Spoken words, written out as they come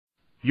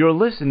You're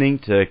listening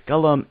to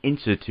Qalam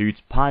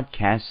Institute's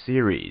podcast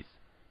series,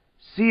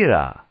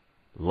 Seerah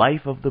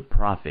Life of the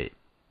Prophet,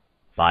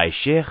 by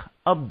Sheikh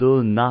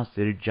Abdul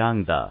Nasir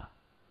Jangda.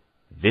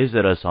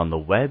 Visit us on the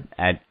web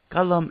at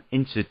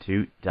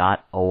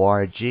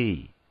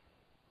qalaminstitute.org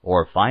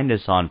or find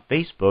us on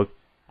Facebook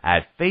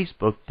at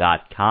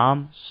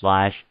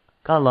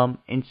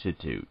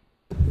facebook.com/qalaminstitute.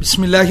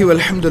 Bismillahi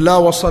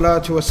walhamdulillah wa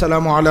salatu wa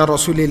salamu ala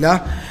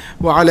rasulillah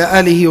wa ala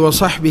alihi wa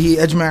sahbihi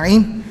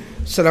ajma'in.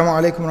 Assalamu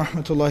alaikum wa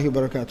rahmatullahi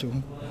wa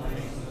barakatuh.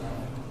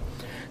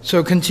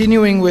 So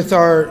continuing with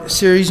our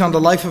series on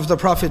the life of the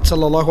Prophet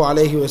sallallahu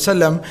alayhi wa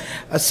sallam,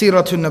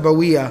 Seerah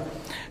Nabawiyah.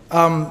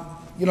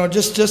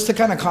 Just to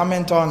kind of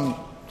comment on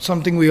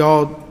something we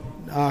all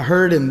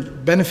heard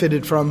and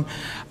benefited from.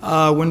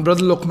 When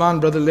Brother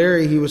Luqman, Brother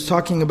Larry, he was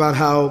talking about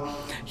how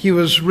he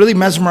was really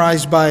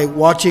mesmerized by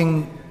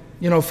watching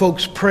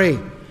folks pray,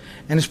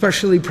 and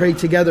especially pray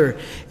together.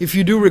 If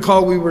you do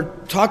recall, we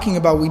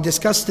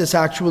discussed this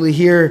actually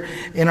here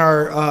in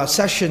our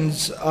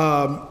sessions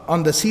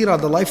on the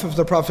Seerah, the life of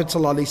the Prophet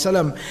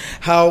ﷺ,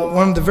 how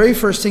one of the very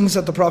first things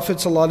that the Prophet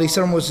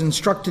ﷺ was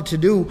instructed to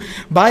do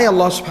by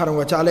Allah subhanahu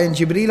wa ta'ala, and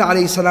Jibreel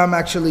alayhi salam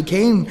actually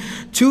came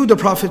to the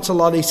Prophet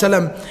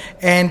ﷺ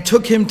and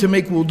took him to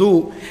make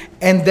wudu,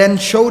 and then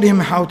showed him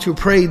how to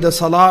pray the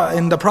salah,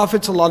 and the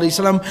Prophet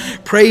ﷺ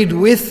prayed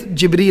with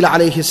Jibreel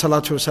alayhi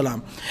salatu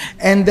wasalam.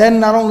 And then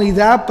not only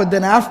that, but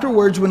then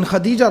afterwards when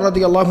Khadija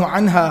radiallahu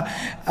anha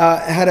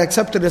had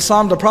accepted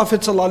Islam, the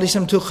Prophet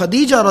ﷺ took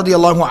Khadija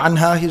radiallahu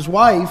anha, his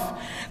wife,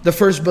 the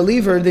first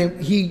believer,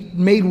 he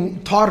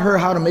taught her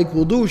how to make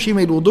wudu, she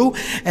made wudu,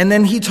 and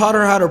then he taught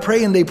her how to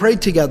pray, and they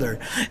prayed together.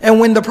 And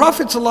when the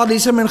Prophet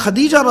ﷺ and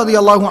Khadija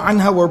radiallahu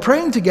anha were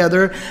praying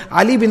together,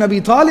 Ali bin Abi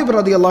Talib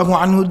radiallahu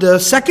anhu, the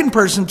second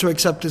person to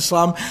accept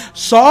Islam,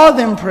 saw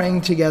them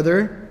praying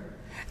together,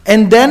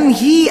 and then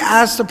he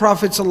asked the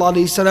Prophet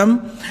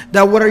ﷺ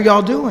that, what are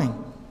y'all doing?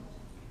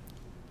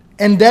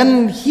 And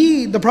then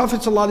the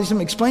Prophet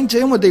ﷺ explained to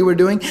him what they were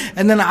doing,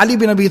 and then Ali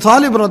bin Abi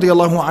Talib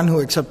radiallahu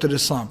anhu accepted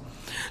Islam.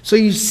 So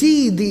you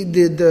see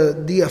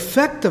the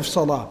effect of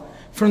salah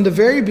from the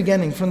very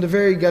beginning, from the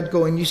very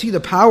get-go, and you see the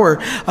power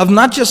of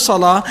not just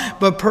salah,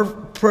 but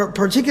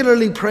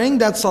particularly praying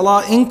that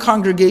salah in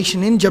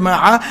congregation, in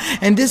jama'ah.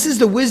 And this is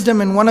the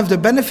wisdom and one of the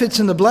benefits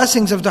and the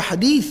blessings of the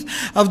hadith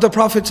of the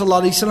Prophet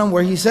ﷺ,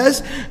 where he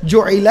says,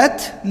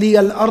 جُعِلَتْ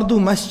لِيَ الْأَرْضُ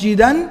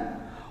مَسْجِدًا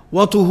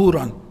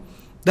وَطُهُورًا.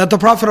 That the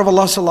Prophet of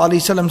Allah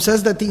ﷺ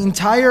says that the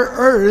entire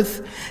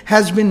earth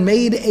has been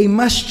made a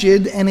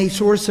masjid and a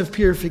source of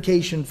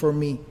purification for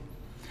me.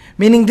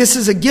 Meaning this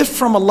is a gift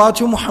from Allah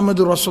to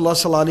Muhammadur Rasulullah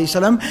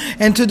ﷺ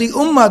and to the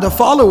ummah, the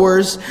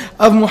followers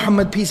of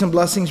Muhammad, peace and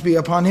blessings be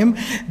upon him,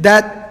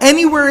 that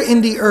anywhere in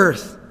the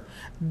earth,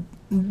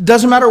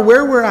 doesn't matter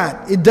where we're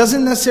at, it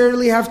doesn't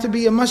necessarily have to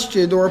be a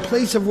masjid or a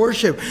place of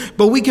worship,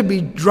 but we could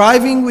be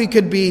driving, we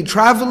could be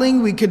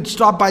traveling, we could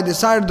stop by the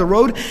side of the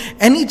road.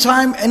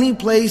 Anytime, any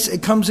place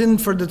it comes in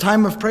for the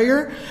time of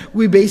prayer,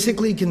 we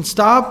basically can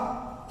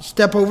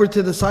step over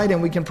to the side,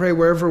 and we can pray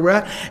wherever we're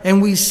at. And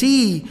we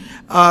see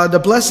the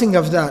blessing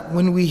of that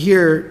when we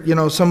hear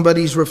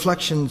somebody's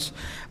reflections,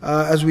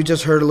 as we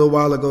just heard a little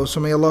while ago. So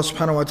may Allah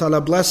subhanahu wa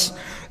ta'ala bless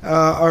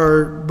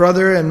our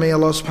brother, and may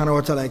Allah subhanahu wa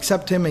ta'ala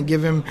accept him and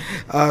give him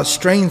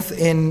strength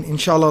in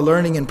inshallah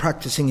learning and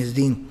practicing his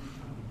deen.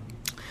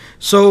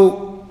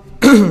 So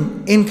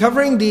in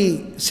covering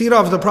the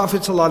Seerah of the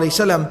Prophet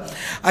ﷺ,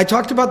 I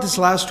talked about this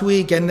last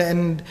week,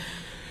 and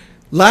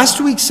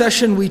last week's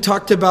session we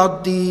talked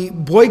about the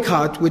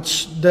boycott,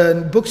 which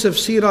the books of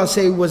Seerah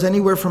say was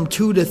anywhere from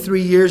 2 to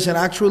 3 years, and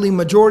actually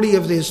majority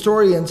of the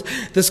historians,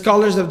 the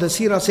scholars of the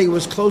Seerah, say it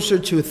was closer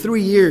to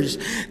 3 years,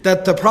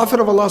 that the Prophet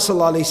of Allah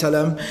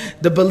ﷺ,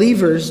 the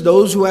believers,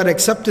 those who had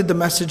accepted the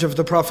message of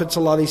the Prophet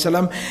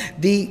ﷺ,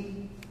 the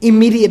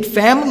immediate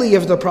family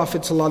of the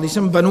Prophet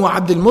ﷺ, Banu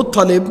Abdul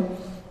Muttalib,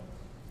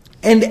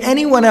 and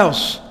anyone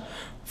else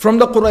from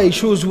the Quraysh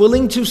who was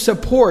willing to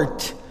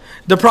support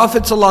the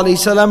Prophet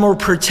ﷺ or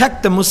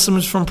protect the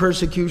Muslims from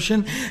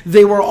persecution,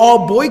 they were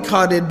all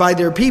boycotted by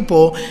their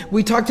people.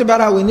 We talked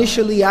about how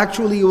initially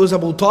actually it was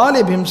Abu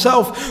Talib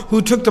himself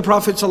who took the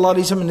Prophet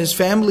ﷺ and his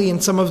family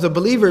and some of the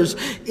believers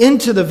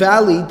into the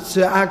valley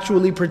to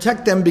actually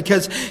protect them,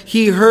 because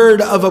he heard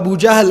of Abu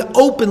Jahl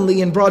openly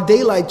in broad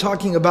daylight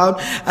talking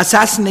about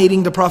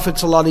assassinating the Prophet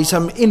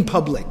ﷺ in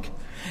public.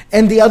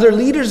 And the other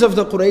leaders of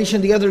the Quraysh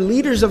and the other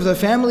leaders of the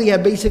family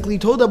had basically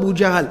told Abu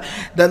Jahl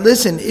that,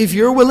 listen, if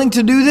you're willing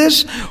to do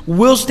this,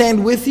 we'll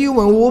stand with you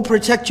and we'll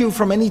protect you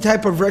from any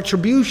type of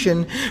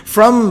retribution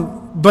from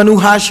Banu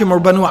Hashim or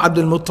Banu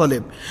Abdul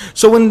Muttalib.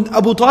 So when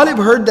Abu Talib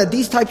heard that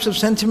these types of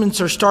sentiments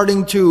are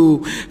starting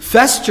to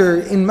fester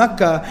in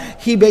Mecca,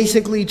 he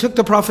basically took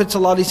the Prophet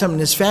ﷺ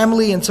and his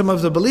family and some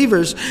of the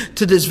believers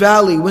to this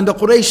valley. When the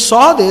Quraysh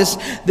saw this,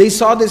 they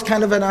saw this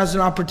kind of as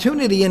an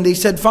opportunity, and they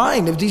said,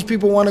 fine, if these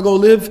people want to go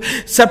live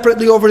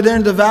separately over there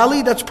in the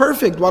valley, that's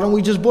perfect. Why don't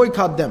we just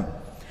boycott them?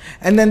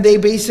 And then they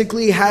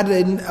basically had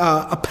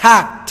a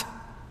pact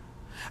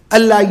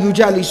أَلَّا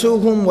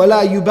يُجَالِسُوهُمْ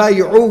وَلَا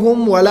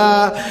يُبَايِعُوهُمْ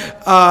وَلَا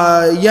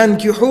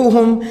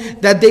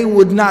يَنْكِحُوهُمْ, that they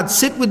would not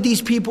sit with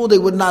these people, they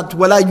would not,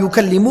 وَلَا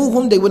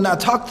يُكَلِّمُوهُمْ, they would not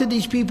talk to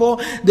these people,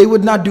 they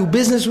would not do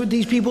business with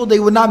these people, they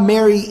would not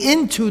marry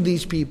into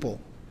these people.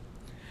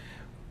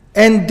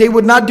 And they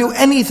would not do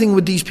anything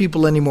with these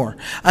people anymore,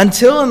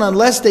 until and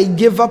unless they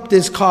give up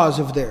this cause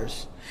of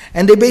theirs.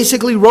 And they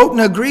basically wrote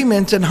an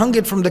agreement and hung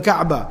it from the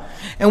Kaaba.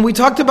 And we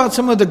talked about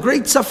some of the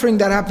great suffering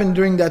that happened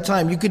during that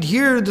time. You could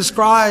hear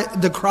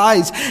the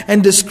cries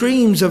and the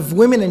screams of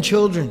women and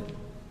children.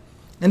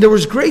 And there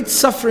was great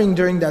suffering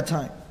during that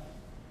time.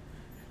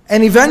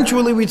 And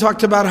eventually we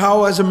talked about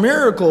how, as a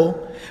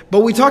miracle, but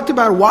we talked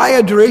about why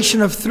a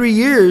duration of 3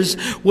 years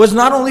was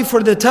not only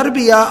for the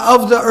tarbiyah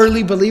of the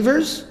early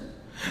believers,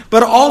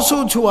 but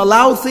also to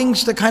allow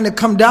things to kind of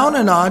come down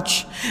a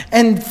notch.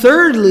 And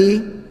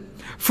thirdly,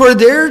 for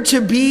there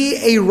to be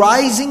a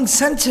rising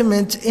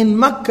sentiment in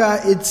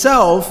Mecca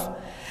itself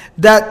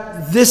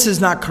that this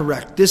is not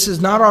correct, this is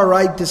not all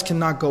right, this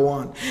cannot go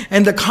on.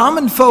 And the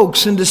common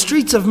folks in the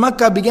streets of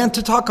Mecca began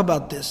to talk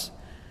about this.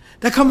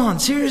 That, come on,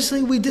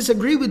 seriously, we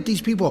disagree with these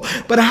people,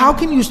 but how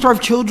can you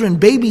starve children,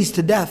 babies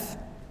to death?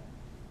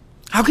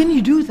 How can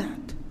you do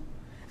that?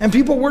 And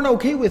people weren't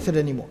okay with it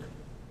anymore.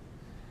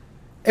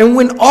 And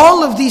when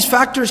all of these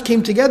factors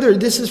came together,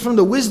 this is from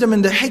the wisdom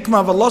and the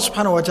hikmah of Allah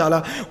subhanahu wa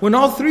ta'ala. When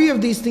all three of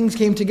these things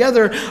came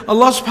together,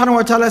 Allah subhanahu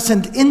wa ta'ala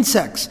sent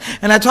insects.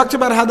 And I talked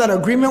about how that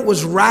agreement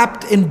was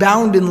wrapped and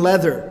bound in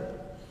leather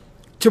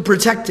to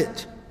protect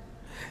it.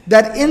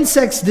 That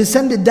insects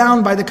descended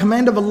down by the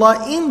command of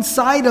Allah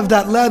inside of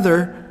that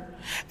leather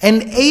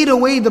and ate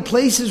away the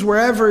places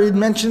wherever it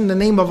mentioned the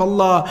name of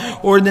Allah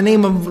or the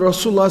name of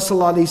Rasulullah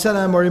sallallahu alaihi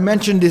wasallam, or it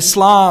mentioned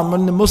Islam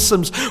and the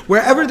Muslims.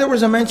 Wherever there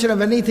was a mention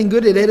of anything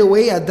good, it ate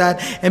away at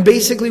that. And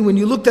basically when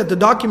you looked at the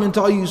document,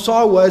 all you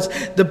saw was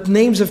the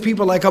names of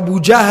people like Abu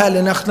Jahl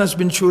and Akhnas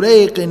bin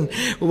Shurayq and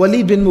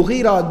Walid bin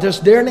Mughirah.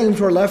 Just their names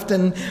were left,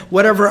 and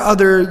whatever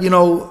other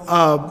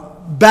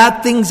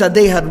bad things that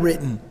they had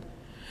written.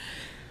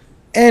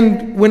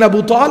 And when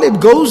Abu Talib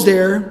goes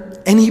there,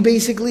 and he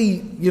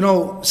basically,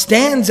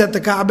 stands at the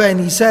Kaaba and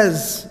he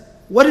says,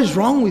 what is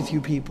wrong with you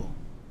people?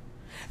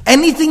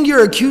 Anything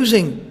you're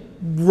accusing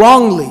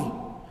wrongly,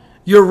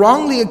 you're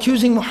wrongly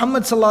accusing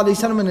Muhammad sallallahu alaihi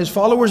wasallam and his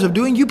followers of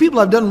doing, you people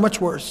have done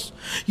much worse.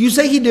 You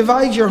say he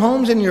divides your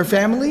homes and your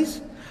families?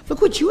 Look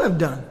what you have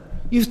done.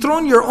 You've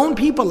thrown your own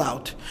people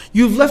out.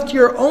 You've left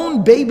your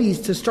own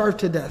babies to starve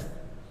to death.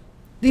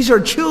 These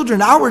are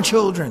children, our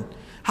children.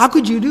 How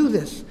could you do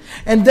this?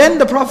 And then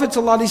the Prophet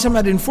ﷺ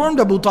had informed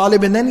Abu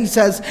Talib, and then he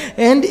says,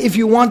 and if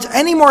you want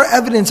any more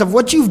evidence of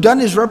what you've done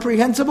is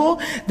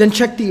reprehensible, then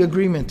check the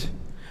agreement.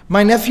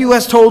 My nephew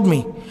has told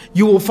me,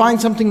 you will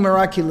find something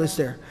miraculous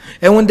there.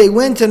 And when they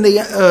went and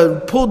they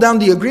pulled down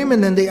the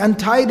agreement and they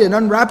untied it,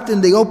 unwrapped it,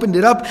 and they opened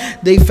it up,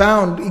 they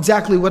found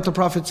exactly what the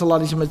Prophet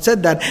ﷺ had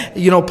said, that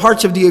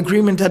parts of the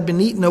agreement had been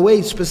eaten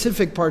away,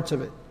 specific parts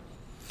of it.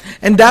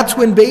 And that's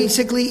when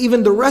basically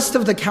even the rest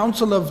of the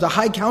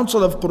high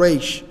council of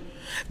Quraysh,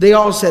 they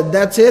all said,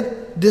 that's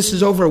it, this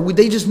is over.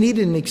 They just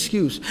needed an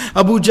excuse.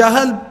 Abu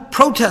Jahl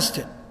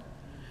protested.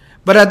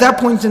 But at that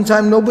point in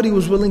time, nobody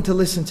was willing to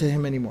listen to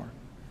him anymore.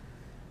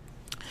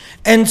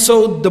 And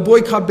so the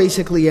boycott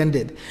basically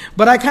ended.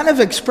 But I kind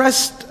of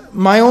expressed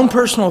my own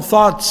personal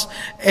thoughts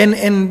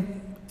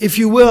and if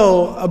you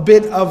will, a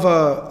bit of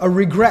a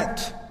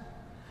regret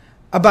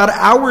about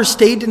our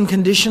state and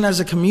condition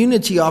as a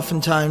community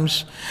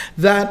oftentimes,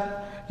 that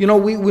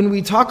when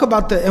we talk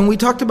about and we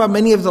talked about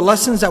many of the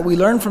lessons that we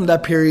learned from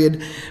that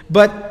period,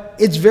 but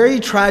it's very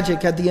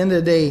tragic at the end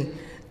of the day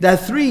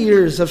that 3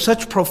 years of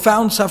such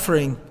profound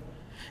suffering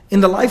in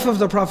the life of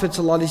the Prophet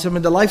ﷺ,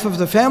 in the life of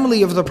the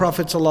family of the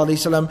Prophet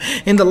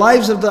ﷺ, in the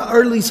lives of the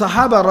early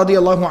Sahaba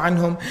radiallahu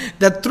anhum,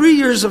 that 3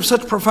 years of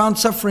such profound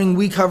suffering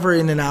we cover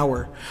in an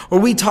hour, or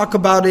we talk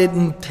about it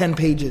in 10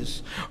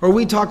 pages, or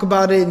we talk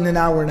about it in an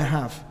hour and a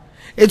half.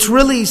 It's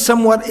really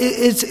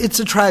it's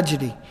a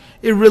tragedy.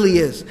 It really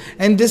is.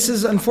 And this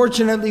is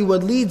unfortunately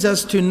what leads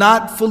us to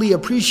not fully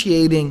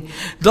appreciating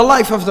the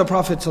life of the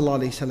Prophet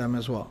ﷺ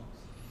as well.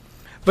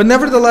 But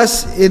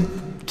nevertheless,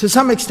 to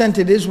some extent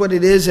it is what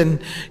it is,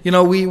 and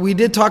we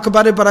did talk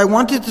about it, but I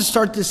wanted to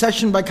start this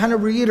session by kind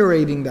of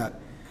reiterating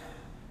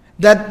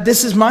that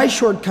this is my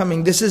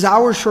shortcoming, this is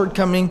our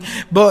shortcoming,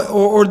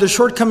 or the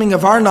shortcoming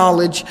of our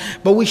knowledge,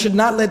 but we should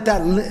not let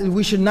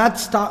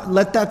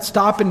that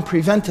stop and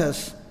prevent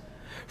us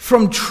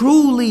from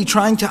truly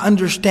trying to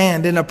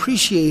understand and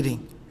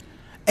appreciating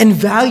and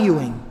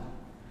valuing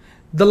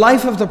the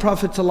life of the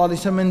Prophet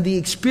ﷺ and the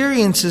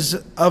experiences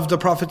of the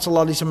Prophet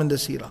ﷺ in the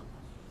Sīrah.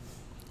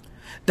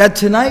 That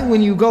tonight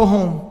when you go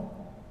home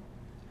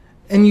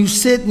and you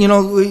sit,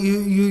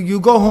 you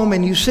go home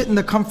and you sit in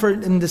the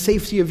comfort and the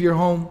safety of your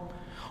home,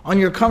 on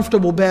your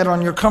comfortable bed,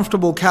 on your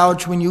comfortable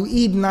couch, when you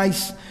eat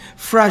nice,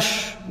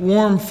 fresh,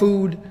 warm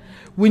food,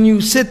 when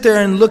you sit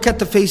there and look at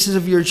the faces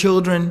of your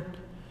children,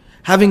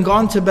 having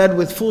gone to bed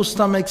with full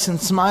stomachs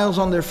and smiles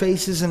on their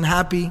faces and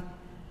happy,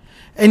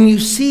 And you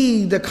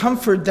see the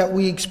comfort that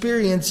we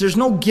experience. There's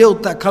no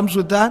guilt that comes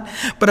with that.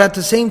 But at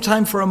the same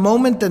time, for a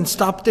moment, then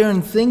stop there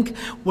and think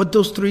what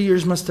those 3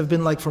 years must have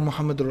been like for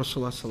Muhammad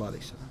Rasulullah sallallahu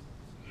alaihi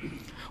wasallam.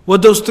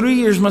 What those 3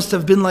 years must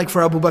have been like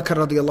for Abu Bakr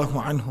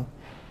radiallahu anhu,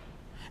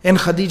 and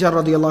Khadija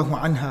radiallahu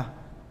anha,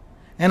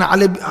 and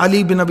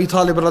Ali bin Abi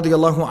Talib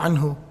radiallahu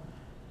anhu.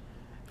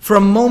 For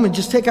a moment,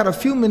 just take out a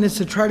few minutes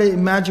to try to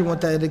imagine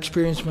what that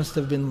experience must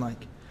have been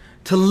like.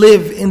 To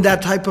live in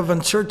that type of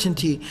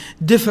uncertainty,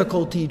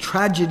 difficulty,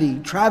 tragedy,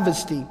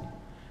 travesty.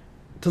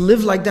 To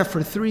live like that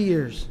for 3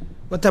 years.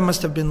 What that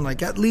must have been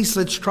like. At least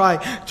let's try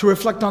to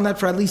reflect on that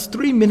for at least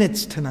 3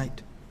 minutes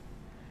tonight.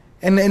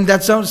 And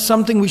that's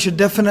something we should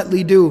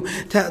definitely do.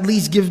 To at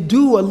least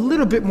do a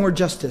little bit more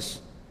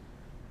justice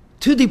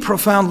to the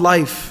profound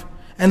life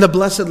and the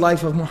blessed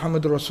life of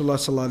Muhammad Rasulullah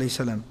sallallahu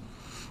alaihi wasallam.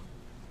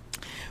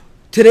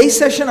 Today's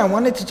session, I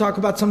wanted to talk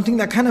about something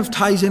that kind of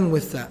ties in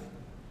with that.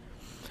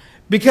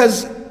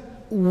 Because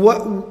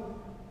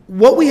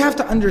what we have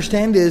to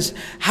understand is,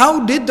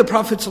 how did the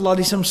Prophet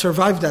ﷺ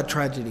survive that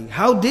tragedy?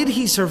 How did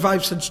he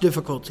survive such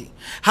difficulty?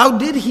 How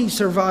did he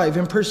survive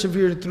and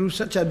persevere through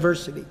such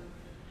adversity?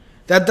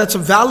 That's a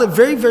valid,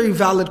 very, very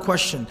valid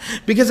question.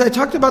 Because I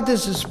talked about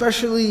this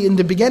especially in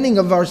the beginning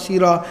of our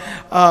Seerah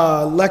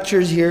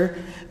lectures here,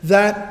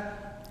 that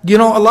a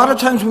lot of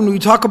times when we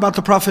talk about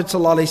the Prophet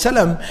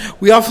ﷺ,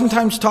 we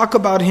oftentimes talk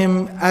about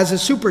him as a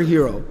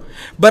superhero.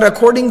 But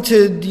according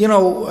to,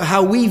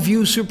 how we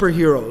view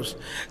superheroes,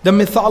 the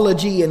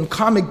mythology and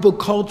comic book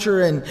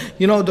culture and,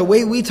 the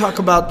way we talk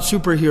about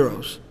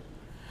superheroes,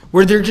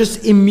 where they're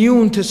just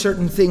immune to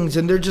certain things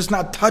and they're just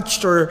not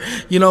touched, or,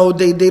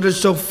 they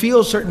just don't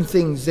feel certain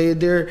things.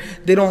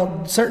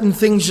 Certain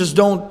things just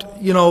don't,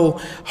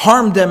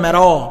 harm them at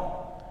all.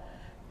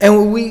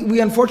 And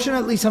we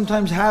unfortunately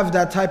sometimes have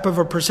that type of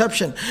a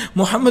perception.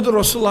 Muhammad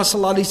Rasulullah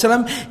sallallahu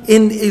alaihi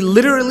wasallam,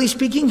 literally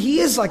speaking, he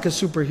is like a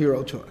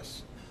superhero to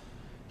us.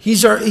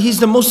 He's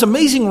the most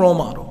amazing role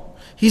model.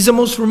 He's the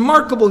most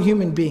remarkable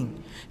human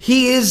being.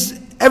 He is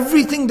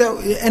everything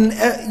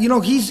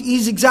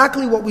he's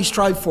exactly what we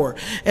strive for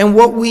and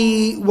what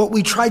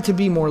we try to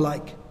be more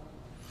like.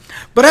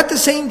 But at the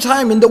same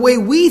time, in the way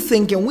we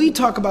think and we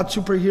talk about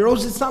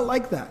superheroes, it's not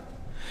like that.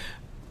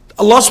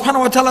 Allah subhanahu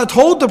wa ta'ala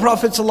told the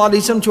Prophet sallallahu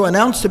alaihi wasallam to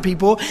announce to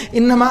people,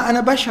 "Innama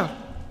ana bashar."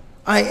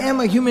 I am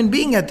a human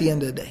being at the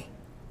end of the day.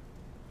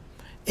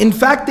 In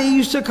fact, they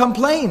used to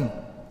complain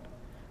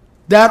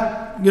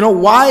that,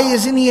 why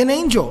isn't he an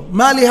angel?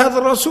 مَا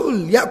لِهَذَا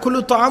الرَّسُولِ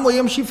يَأْكُلُ الطَّعَامَ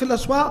وَيَمْشِي فِي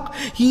الْأَسْوَاقِ.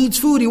 He eats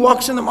food, he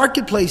walks in the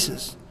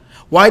marketplaces.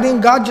 Why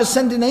didn't God just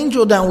send an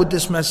angel down with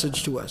this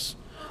message to us?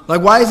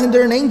 Like, why isn't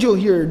there an angel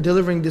here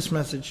delivering this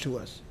message to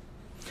us?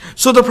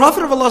 So the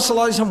Prophet of Allah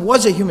sallallahu alaihi wasallam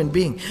was a human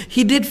being.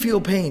 He did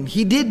feel pain.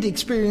 He did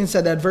experience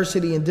that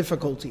adversity and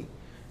difficulty.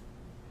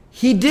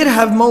 He did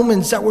have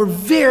moments that were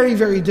very,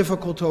 very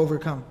difficult to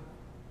overcome.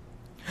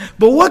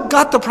 But what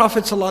got the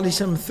Prophet sallallahu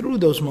alaihi wasallam through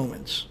those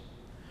moments?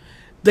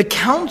 The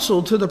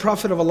counsel to the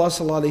Prophet of Allah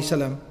sallallahu alaihi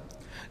wasallam,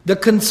 the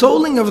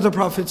consoling of the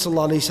Prophet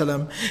sallallahu alaihi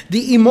wasallam,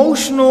 the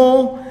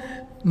emotional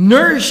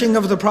nourishing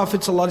of the Prophet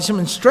ﷺ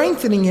and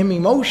strengthening him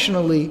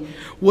emotionally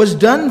was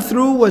done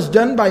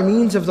by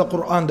means of the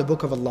Quran, the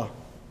book of Allah.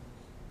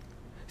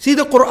 See,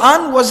 the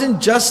Quran wasn't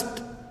just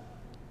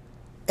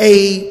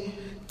a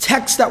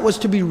text that was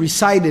to be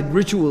recited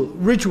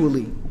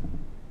ritually.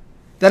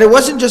 That it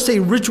wasn't just a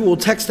ritual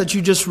text that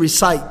you just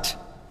recite.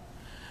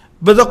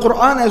 But the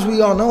Quran, as we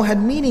all know, had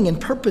meaning and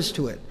purpose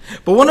to it.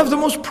 But one of the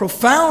most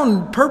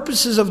profound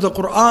purposes of the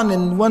Quran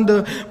and one of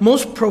the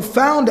most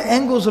profound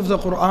angles of the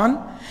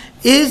Quran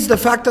is the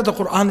fact that the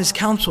Quran is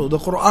counsel, the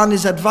Quran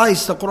is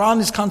advice, the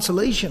Quran is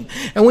consolation.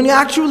 And when you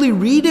actually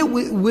read it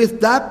with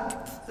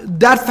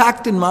that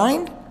fact in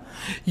mind,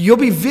 you'll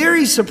be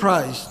very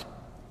surprised.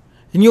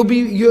 And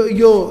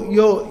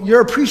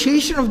your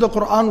appreciation of the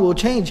Quran will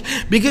change,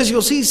 because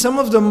you'll see some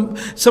of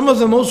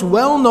the most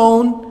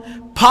well-known,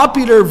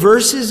 popular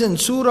verses and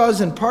surahs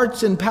and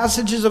parts and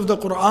passages of the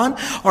Quran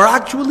are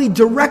actually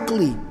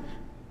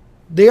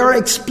they are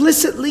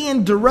explicitly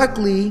and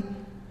directly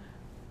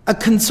a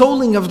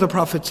consoling of the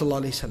Prophet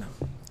ﷺ.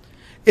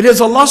 It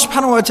is Allah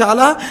subhanahu wa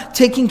ta'ala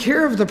taking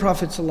care of the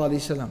Prophet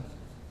ﷺ,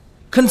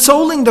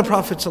 consoling the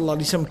Prophet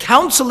ﷺ,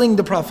 counseling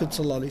the Prophet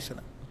ﷺ.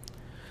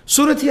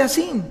 Surah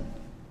Yasin,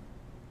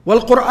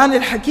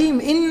 وَالْقُرْآنِ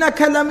الْحَكِيمِ إِنَّكَ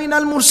لَمِنَ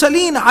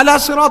الْمُرْسَلِينَ عَلَى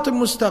صِرَاطٍ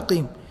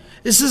مُسْتَقِيمٍ.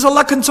 This is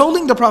Allah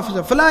consoling the Prophet.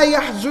 فَلَا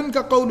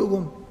يَحْزُنْكَ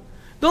قَوْلُهُمْ.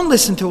 Don't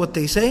listen to what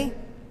they say.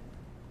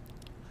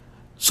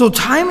 So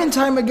time and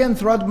time again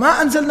throughout,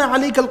 مَا أَنزَلْنَا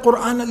عَلَيْكَ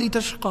الْقُرْآنَ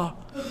لِتَشْقَى.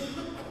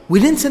 We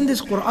didn't send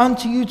this Quran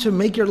to you to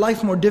make your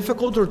life more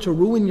difficult or to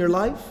ruin your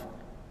life.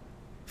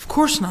 Of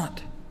course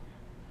not.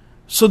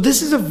 So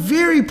this is a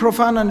very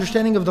profound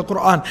understanding of the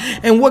Quran.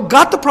 And what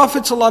got the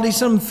Prophet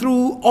ﷺ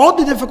through all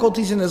the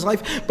difficulties in his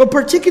life, but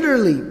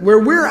particularly where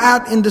we're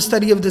at in the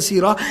study of the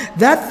Seerah,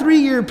 that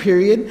 3-year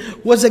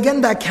period was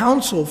again that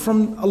counsel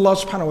from Allah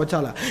subhanahu wa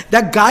ta'ala.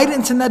 That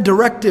guidance and that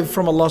directive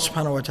from Allah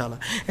subhanahu wa ta'ala.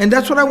 And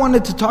that's what I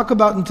wanted to talk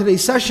about in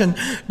today's session.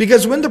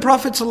 Because when the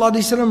Prophet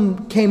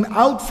ﷺ came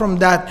out from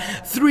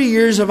that 3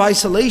 years of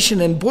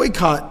isolation and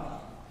boycott,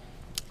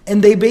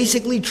 and they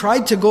basically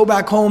tried to go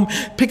back home,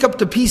 pick up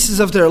the pieces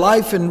of their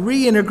life and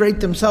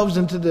reintegrate themselves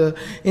into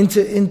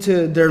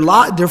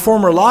their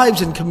former lives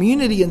and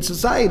community and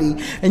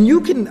society. And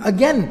you can,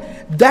 again,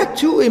 that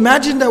too,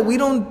 imagine that we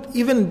don't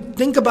even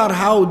think about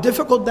how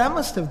difficult that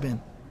must have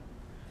been.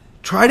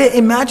 Try to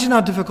imagine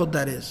how difficult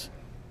that is.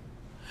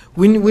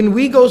 When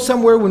we go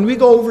somewhere, when we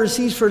go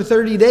overseas for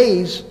 30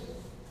 days,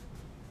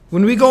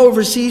 when we go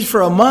overseas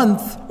for a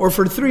month or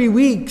for 3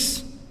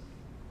 weeks,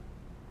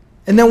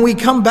 and then we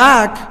come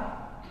back,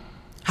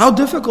 how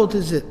difficult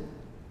is it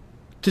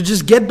to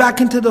just get back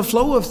into the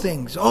flow of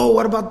things? Oh,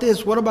 what about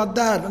this? What about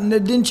that? And they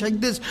didn't check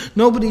this.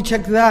 Nobody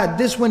checked that.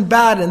 This went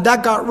bad and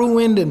that got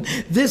ruined and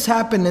this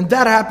happened and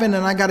that happened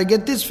and I got to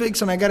get this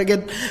fixed and I got to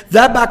get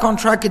that back on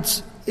track.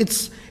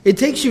 It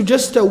takes you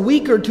just a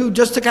week or two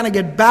just to kind of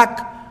get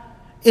back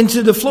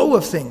into the flow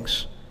of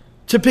things,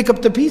 to pick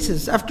up the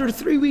pieces after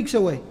 3 weeks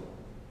away.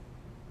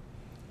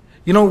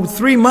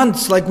 3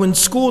 months, like when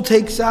school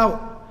takes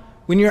out.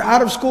 When you're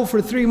out of school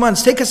for 3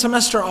 months, take a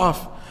semester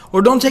off.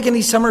 Or don't take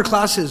any summer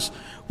classes.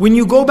 When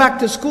you go back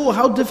to school,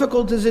 how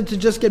difficult is it to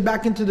just get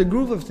back into the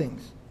groove of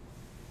things?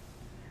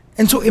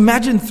 And so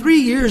imagine 3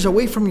 years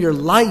away from your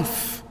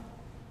life.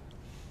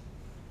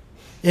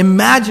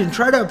 Imagine,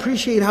 try to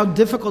appreciate how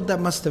difficult that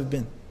must have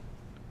been.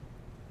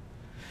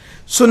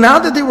 So now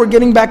that they were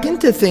getting back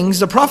into things,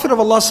 the Prophet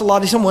of Allah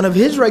ﷺ, one of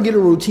his regular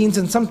routines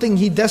and something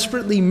he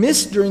desperately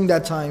missed during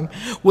that time,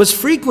 was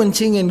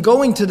frequenting and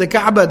going to the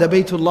Kaaba, the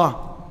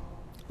Baytullah,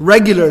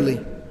 regularly,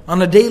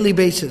 on a daily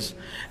basis.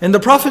 And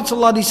the Prophet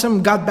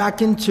ﷺ got back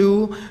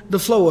into the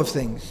flow of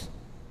things.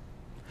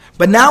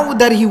 But now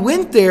that he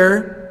went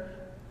there,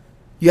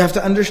 you have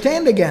to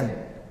understand again.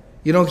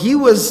 He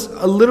was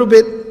a little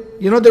bit,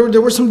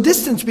 there was some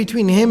distance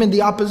between him and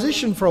the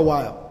opposition for a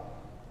while.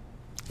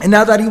 And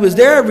now that he was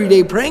there every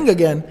day praying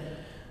again,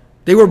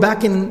 they were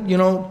back in,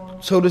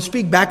 so to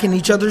speak, back in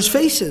each other's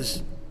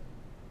faces.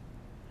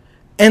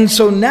 And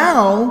so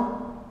now,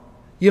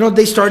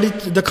 they started,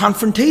 the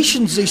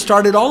confrontations, they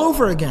started all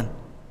over again.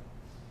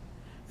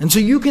 And so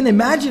you can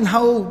imagine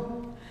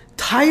how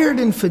tired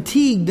and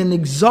fatigued and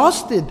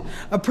exhausted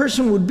a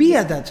person would be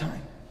at that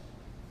time.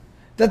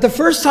 That the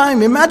first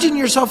time, imagine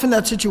yourself in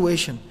that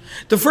situation.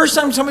 The first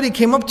time somebody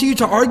came up to you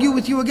to argue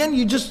with you again,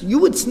 you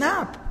would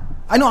snap.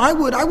 I know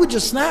I would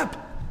just snap.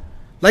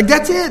 Like,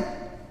 that's it.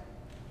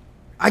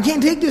 I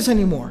can't take this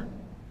anymore.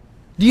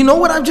 Do you know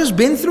what I've just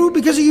been through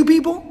because of you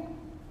people?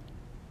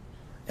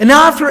 And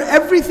now after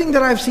everything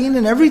that I've seen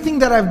and everything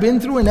that I've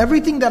been through and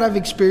everything that I've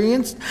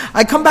experienced,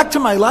 I come back to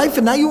my life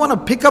and now you want to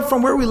pick up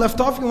from where we left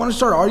off? You want to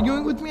start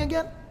arguing with me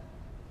again?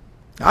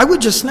 I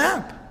would just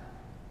snap.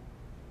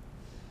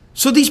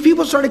 So these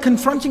people started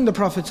confronting the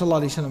Prophet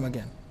ﷺ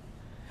again.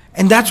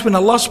 And that's when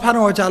Allah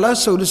subhanahu wa ta'ala,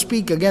 so to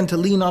speak, again to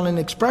lean on an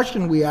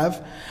expression we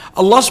have,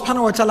 Allah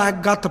subhanahu wa ta'ala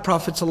got the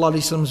Prophet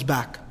ﷺ's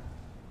back.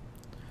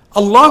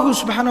 Allah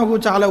subhanahu wa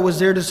ta'ala was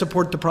there to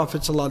support the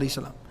Prophet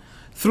ﷺ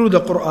through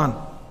the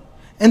Quran.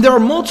 And there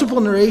are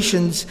multiple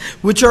narrations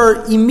which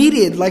are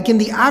immediate, like in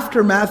the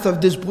aftermath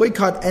of this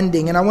boycott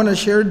ending. And I want to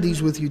share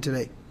these with you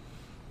today.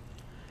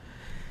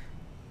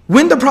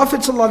 When the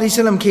Prophet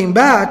ﷺ came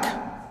back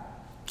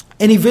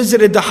and he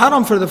visited the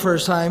Haram for the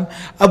first time,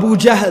 Abu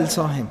Jahl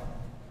saw him.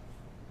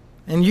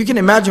 And you can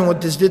imagine what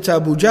this did to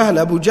Abu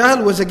Jahl. Abu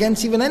Jahl was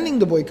against even ending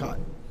the boycott.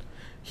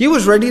 He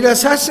was ready to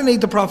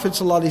assassinate the Prophet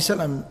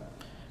ﷺ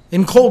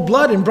in cold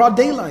blood, in broad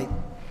daylight,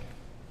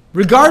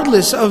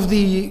 regardless of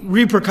the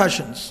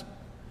repercussions.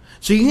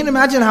 So you can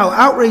imagine how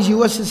outraged he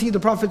was to see the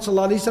Prophet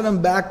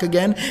ﷺ back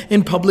again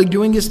in public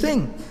doing his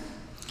thing.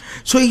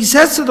 So he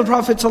says to the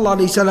Prophet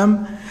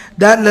ﷺ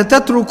that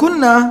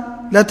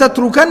لَتَتْرُكَنَّ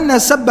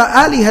سَبَّ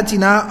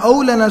آلِهَتِنَا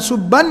أَوْ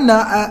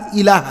لَنَسُبَّنَّ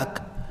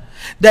إِلَهَكَ,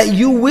 that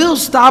you will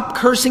stop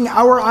cursing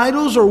our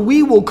idols or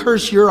we will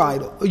curse your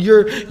idol,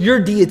 your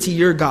deity,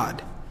 your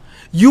God.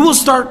 You will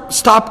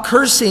stop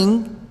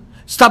cursing,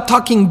 stop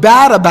talking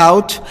bad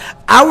about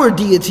our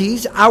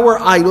deities, our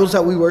idols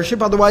that we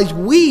worship. Otherwise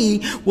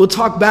we will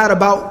talk bad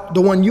about the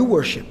one you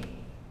worship.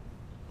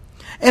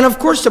 And of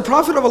course the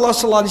Prophet of Allah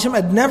ﷺ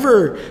had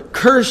never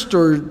cursed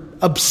or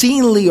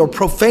obscenely or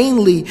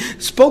profanely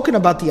spoken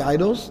about the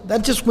idols.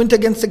 That just went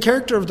against the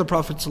character of the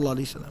Prophet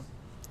ﷺ.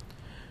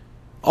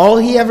 All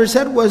he ever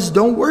said was,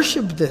 don't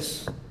worship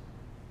this.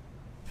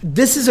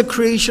 This is a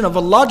creation of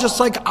Allah, just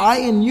like I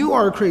and you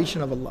are a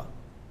creation of Allah.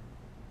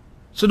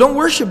 So don't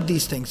worship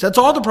these things. That's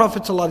all the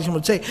Prophet ﷺ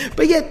would say.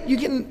 But yet you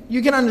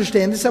can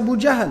understand this Abu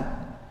Jahl.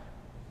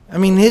 I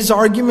mean, his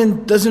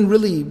argument doesn't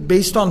really,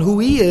 based on who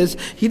he is,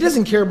 he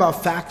doesn't care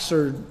about facts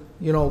or,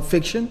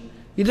 fiction.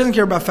 He doesn't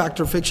care about fact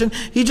or fiction.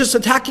 He's just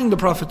attacking the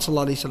Prophet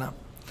ﷺ.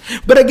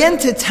 But again,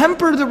 to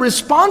temper the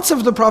response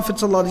of the Prophet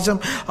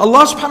ﷺ,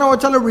 Allah subhanahu wa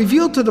ta'ala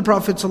revealed to the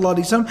Prophet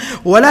ﷺ,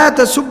 وَلَا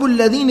تَسُبُّوا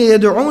الَّذِينَ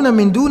يَدْعُونَ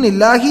مِن دُونِ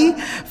اللَّهِ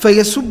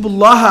فَيَسُبُّوا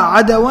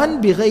اللَّهَ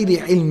عَدَوًا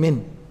بِغَيْرِ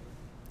عِلْمٍ.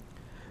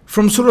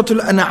 From Surah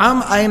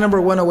Al-An'am, ayah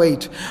number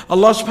 108.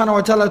 Allah subhanahu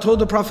wa ta'ala told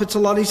the Prophet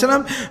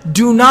ﷺ,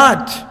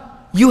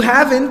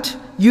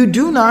 you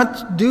do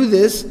not do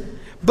this,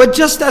 but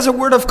just as a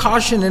word of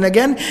caution. And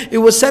again, it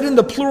was said in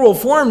the plural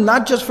form,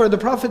 not just for the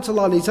Prophet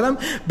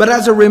ﷺ, but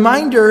as a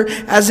reminder,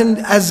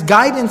 as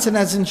guidance and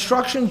as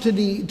instruction to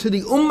the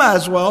ummah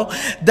as well,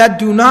 that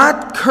do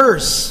not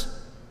curse.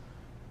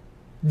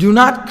 Do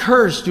not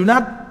curse. Do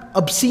not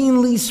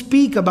obscenely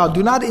speak about.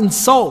 Do not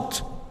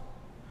insult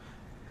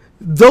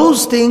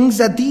those things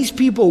that these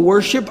people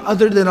worship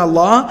other than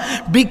Allah,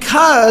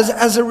 because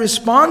as a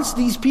response,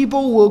 these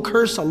people will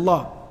curse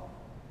Allah.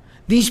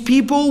 These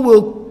people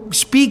will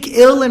speak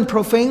ill and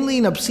profanely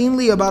and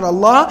obscenely about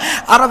Allah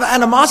out of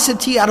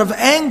animosity, out of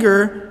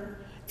anger,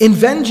 in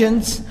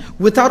vengeance,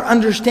 without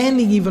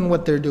understanding even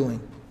what they're doing.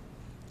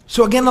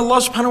 So again,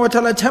 Allah subhanahu wa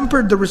ta'ala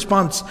tempered the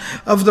response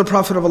of the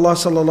Prophet of Allah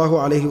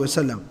sallallahu alayhi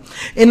wasallam.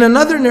 In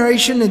another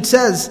narration, it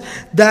says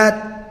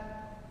that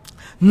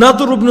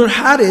Nadr ibn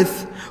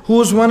al-Harith, who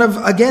was one of,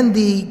 again,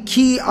 the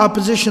key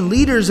opposition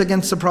leaders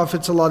against the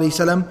Prophet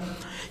ﷺ,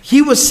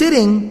 he was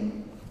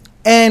sitting,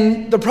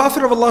 and the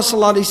Prophet of Allah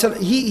ﷺ,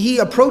 he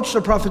approached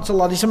the Prophet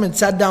ﷺ and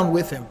sat down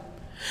with him.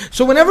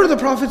 So whenever the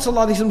Prophet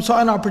ﷺ saw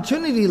an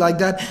opportunity like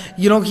that,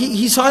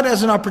 he saw it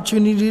as an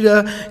opportunity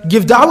to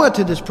give da'wah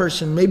to this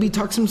person, maybe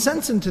talk some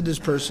sense into this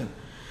person.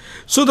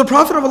 So the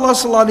Prophet of Allah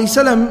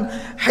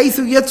ﷺ, حَيْثُ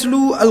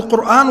يَتْلُو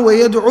الْقُرْآنُ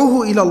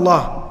وَيَدْعُوهُ إِلَى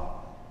اللَّهِ.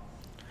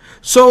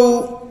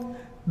 So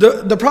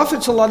the Prophet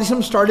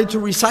ﷺ started to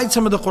recite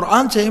some of the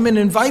Qur'an to him and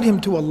invite him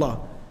to Allah.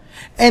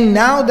 And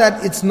now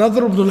that it's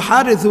Nadr ibn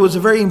al-Harith, who was a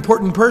very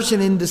important person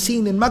in the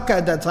scene in Mecca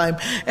at that time,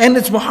 and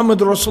it's Muhammad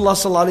Rasulullah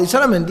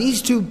ﷺ, and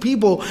these two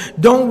people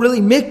don't really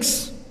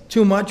mix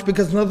too much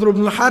because Nadr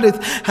ibn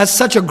al-Harith has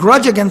such a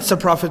grudge against the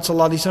Prophet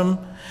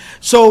ﷺ.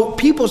 So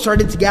people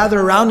started to gather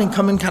around and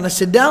come and kind of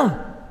sit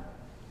down.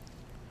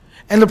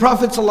 And the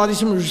Prophet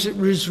ﷺ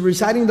was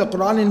reciting the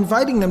Qur'an and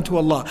inviting them to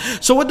Allah.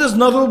 So what does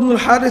Nadr ibn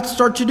al-Harith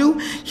start to do?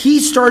 He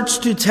starts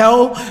to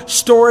tell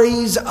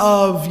stories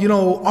of,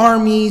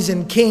 armies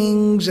and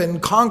kings and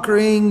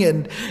conquering,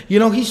 and,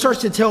 he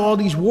starts to tell all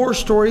these war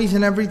stories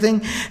and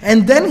everything.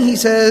 And then he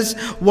says,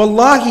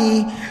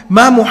 Wallahi,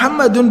 ma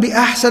Muhammadun bi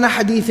ahsana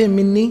hadithin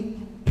minni.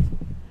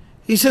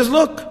 He says,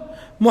 look,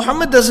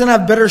 Muhammad doesn't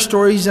have better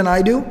stories than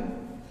I do.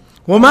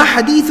 وَمَا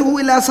حَدِيثُهُ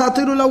إِلَّا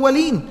سَاطِرُ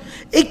الْأَوَّلِينَ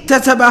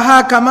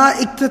اكتتبها كما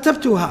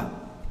اكتتبتها.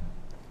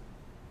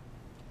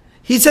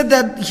 He said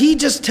that he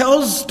just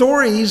tells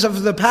stories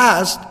of the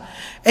past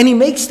and he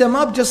makes them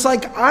up just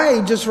like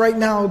I just right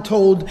now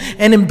told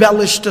and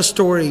embellished a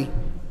story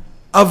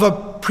of a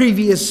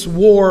previous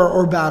war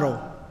or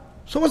battle.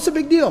 So what's the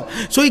big deal?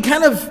 So he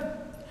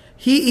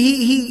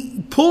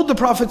pulled the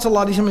Prophet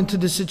ﷺ into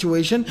this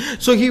situation.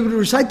 So he would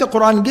recite the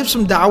Qur'an, give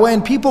some da'wah,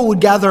 and people would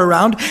gather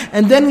around.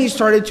 And then he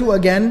started to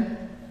again,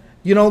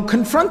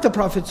 confront the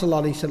Prophet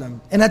ﷺ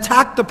and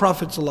attack the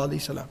Prophet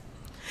ﷺ.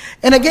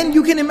 And again,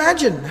 you can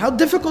imagine how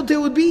difficult it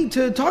would be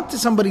to talk to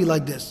somebody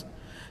like this.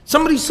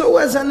 Somebody so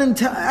as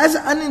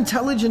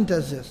unintelligent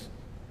as this.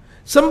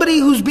 Somebody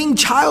who's being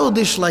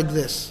childish like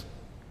this.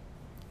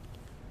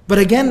 But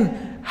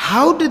again,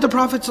 how did the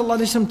Prophet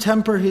ﷺ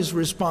temper his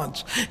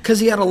response? Because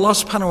he had Allah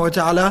subhanahu wa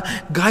ta'ala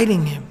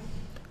guiding him,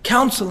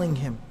 counseling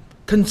him,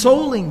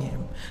 consoling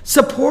him,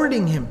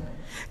 supporting him.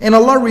 And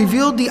Allah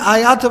revealed the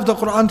ayat of the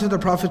Qur'an to the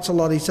Prophet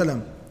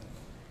ﷺ.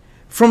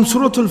 From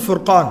Surah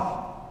Al-Furqan.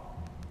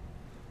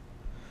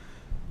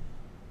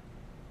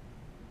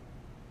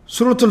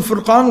 Surah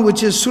Al-Furqan,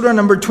 which is Surah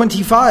number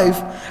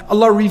 25,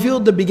 Allah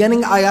revealed the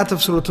beginning ayat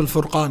of Surah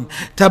Al-Furqan.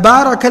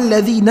 تَبَارَكَ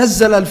الَّذِي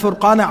نَزَّلَ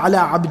الْفُرْقَانَ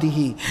عَلَىٰ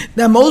عَبْدِهِ.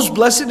 The most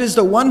blessed is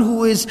the one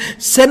who is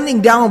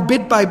sending down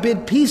bit by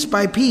bit, piece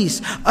by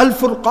piece,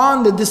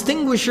 Al-Furqan, the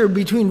distinguisher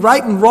between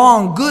right and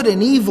wrong, good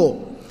and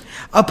evil,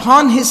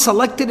 upon his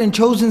selected and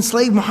chosen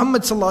slave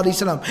Muhammad sallallahu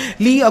alaihi wasallam.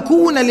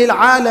 لِيَكُونَ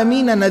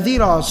لِلْعَالَمِينَ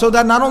نَذِيرًا. So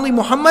that not only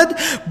Muhammad,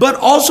 but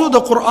also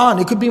the Qur'an.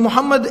 It could be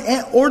Muhammad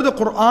or the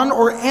Qur'an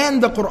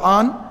and the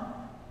Qur'an.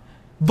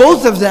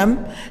 Both of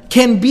them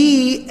can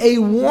be a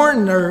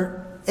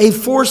warner, a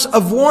force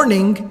of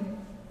warning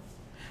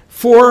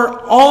for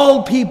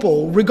all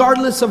people,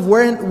 regardless of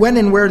when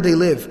and where they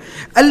live.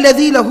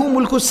 الَّذِي لَهُ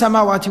مُلْكُ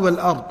السَّمَاوَاتِ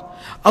وَالْأَرْضِ.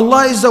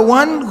 Allah is the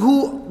one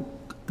who,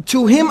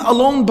 to Him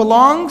alone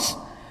belongs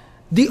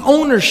the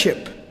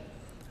ownership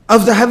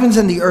of the heavens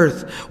and the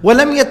earth.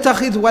 وَلَمْ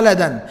يَتَّخِذْ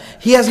وَلَدًا.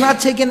 He has not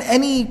taken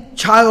any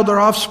child or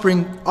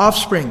offspring.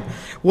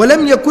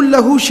 وَلَمْ يَكُنْ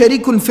لَهُ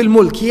شَرِيكٌ فِي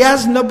الْمُلْكِ. He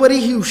has nobody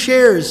who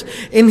shares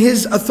in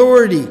His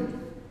authority.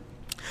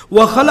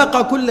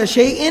 وَخَلَقَ كُلَّ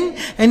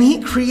شَيْءٍ. And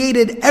He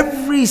created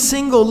every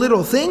single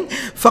little thing.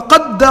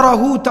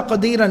 فَقَدَّرَهُ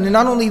تَقْدِيرًا. And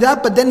not only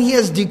that, but then He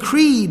has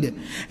decreed,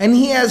 and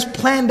He has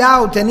planned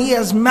out, and He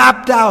has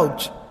mapped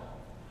out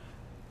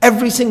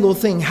every single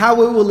thing,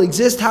 how it will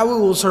exist, how it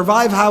will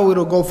survive, how it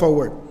will go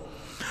forward.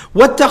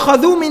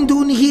 وَاتَّخَذُوا مِن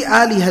دُونِهِ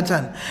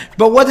آلِهَةً.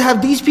 But what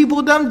have these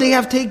people done? They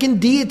have taken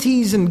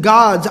deities and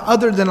gods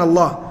other than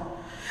Allah.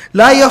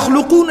 لَا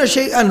يَخْلُقُونَ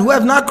شَيْئًا, who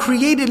have not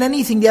created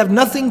anything, they have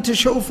nothing to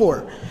show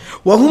for.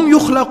 وَهُمْ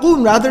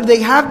يُخْلَقُونَ, rather they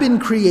have been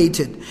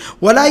created.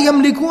 وَلَا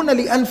يَمْلِكُونَ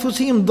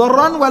لِأَنفُسِهِمْ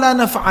ضَرًّا وَلَا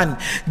نَفْعًا.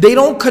 They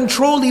don't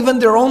control even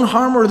their own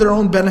harm or their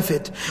own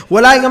benefit.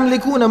 وَلَا يَمْلِكُونَ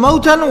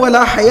مَوْتًا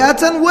وَلَا حَيَاةً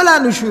وَلَا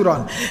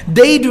نُشُورًا.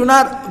 They do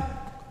not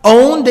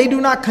own, they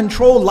do not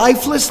control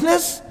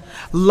lifelessness,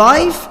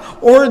 life,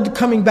 or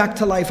coming back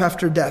to life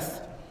after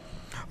death.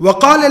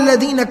 وَقَالَ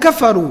الَّذِينَ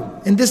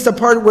كَفَرُوا, and this is the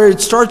part where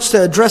it starts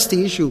to address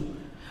the issue.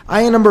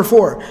 Ayah number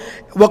 4.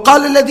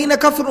 وَقَالَ الَّذِينَ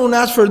كَفَرُوا, and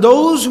as for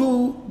those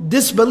who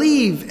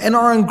disbelieve and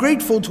are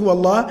ungrateful to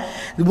Allah,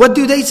 what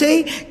do they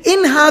say?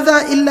 إِنْ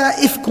هَذَا إِلَّا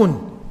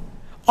إِفْكٌ.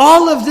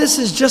 All of this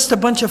is just a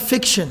bunch of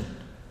fiction.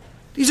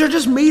 These are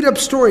just made up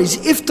stories.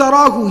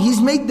 إِفْتَرَاهُ,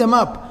 he's made them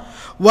up.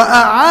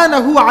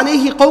 وَأَعَانَهُ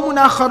عَلَيْهِ قَوْمٌ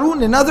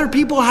آخَرُونَ, and other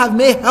people have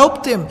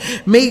helped him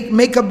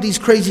make up these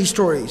crazy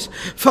stories.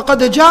 فَقَدْ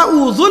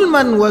جَاءُوا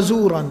ظُلْمًا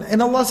وَزُورًا.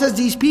 And Allah says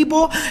these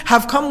people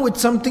have come with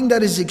something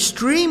that is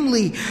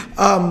extremely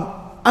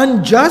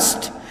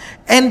unjust,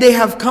 and they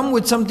have come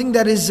with something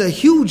that is a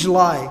huge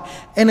lie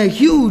and a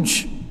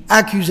huge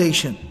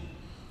accusation.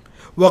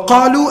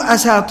 وَقَالُوا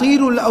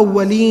أَسَاطِيرُ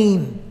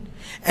الْأَوَّلِينَ.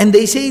 And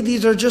they say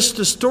these are just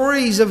the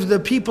stories of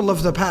the people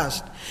of the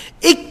past.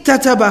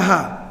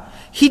 اِكْتَتَبَهَا.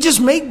 He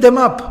just made them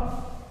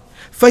up.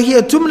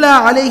 فَهِيَ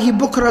تُمْلَى عَلَيْهِ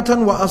بُكْرَةً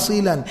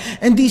وَأَصِيلًا.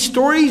 And these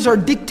stories are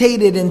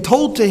dictated and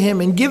told to him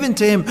and given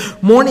to him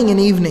morning and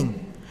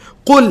evening.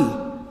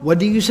 قُلْ, what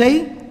do you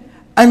say?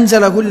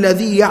 أَنزَلَهُ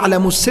الَّذِي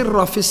يَعْلَمُ السِّرَّ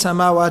فِي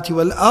السَّمَاوَاتِ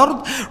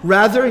وَالْأَرْضِ.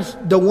 Rather,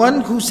 the one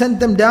who sent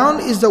them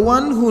down is the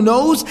one who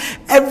knows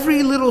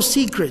every little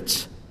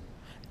secret,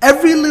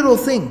 every little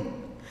thing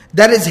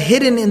that is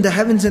hidden in the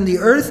heavens and the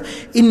earth.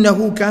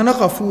 إِنَّهُ كَانَ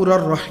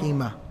غَفُورًا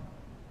رَحِيمًا.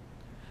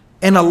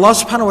 And Allah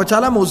subhanahu wa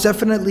ta'ala, most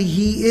definitely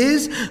He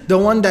is the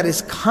one that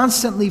is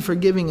constantly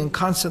forgiving and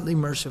constantly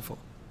merciful.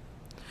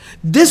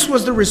 This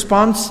was the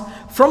response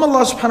from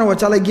Allah subhanahu wa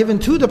ta'ala given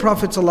to the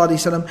Prophet sallallahu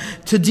alaihi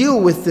wasallam to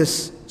deal with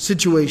this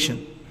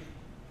situation.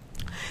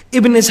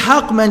 Ibn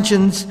Ishaq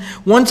mentions,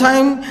 one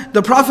time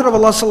the Prophet of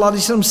Allah sallallahu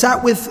alaihi wasallam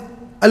sat with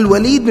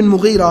al-Walid bin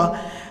Mughirah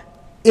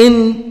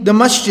in the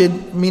masjid,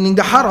 meaning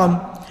the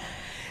haram.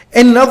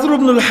 And Nadr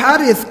ibn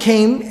al-Harith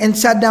came and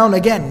sat down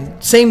again.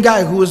 Same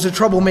guy who was a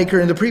troublemaker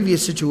in the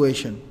previous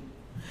situation.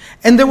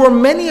 And there were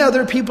many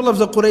other people of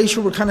the Quraysh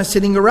who were kind of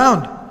sitting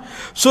around.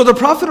 So the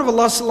Prophet of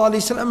Allah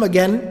ﷺ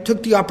again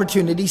took the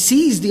opportunity,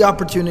 seized the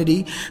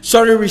opportunity,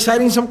 started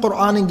reciting some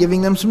Quran and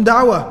giving them some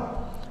da'wah.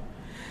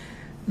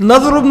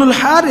 Nadr ibn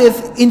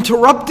al-Harith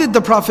interrupted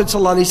the Prophet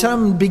ﷺ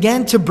and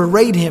began to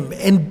berate him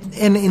and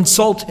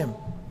insult him.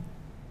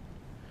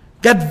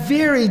 Got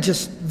very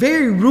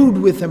rude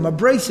with him,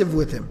 abrasive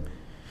with him.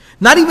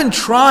 Not even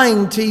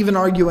trying to even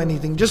argue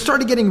anything. Just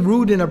started getting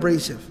rude and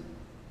abrasive.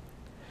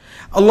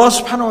 Allah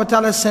subhanahu wa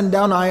ta'ala sent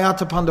down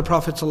ayat upon the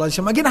Prophet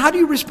ﷺ. Again, how do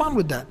you respond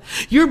with that?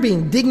 You're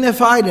being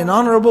dignified and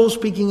honorable,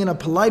 speaking in a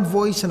polite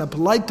voice and a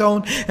polite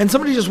tone, and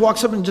somebody just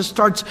walks up and just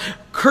starts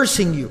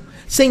cursing you,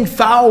 saying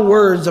foul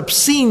words,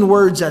 obscene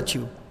words at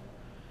you.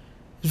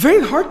 It's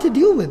very hard to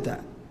deal with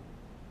that.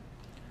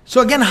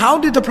 So again, how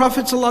did the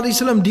Prophet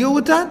ﷺ deal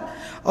with that?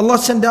 Allah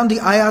sent down the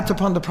ayat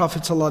upon the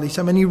Prophet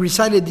ﷺ, and he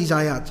recited these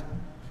ayat.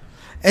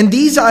 And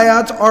these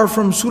ayat are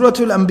from Surah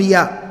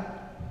al-Anbiya,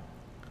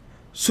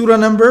 Surah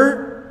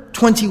number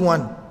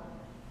 21.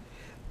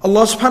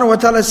 Allah subhanahu wa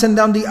ta'ala sent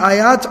down the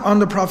ayat on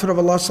the Prophet of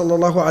Allah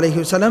sallallahu alayhi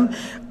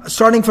wasallam,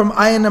 starting from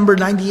ayah number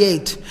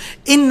 98.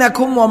 إِنَّكُمْ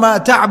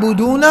وَمَا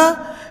تَعْبُدُونَ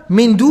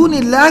مِن دُونِ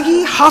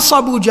اللَّهِ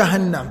حَصَبُ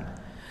جَهَنَّمْ.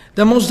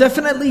 That most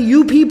definitely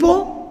you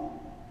people,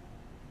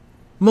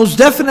 most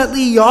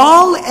definitely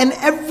y'all and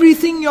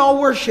everything y'all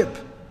worship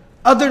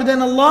other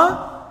than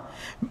Allah,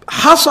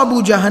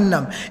 hasabu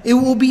jahannam. It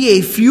will be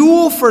a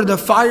fuel for the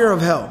fire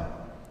of hell.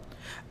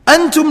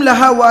 Antum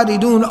laha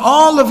waridun.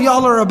 All of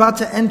y'all are about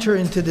to enter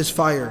into this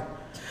fire.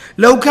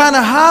 لو كان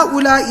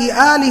هؤلاء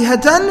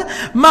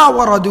آلهة ما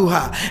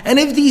وردوها. And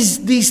if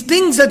these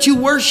things that you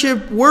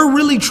worship were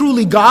really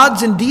truly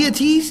gods and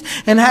deities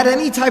and had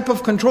any type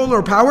of control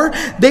or power,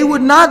 they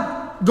would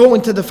not go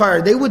into the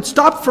fire. They would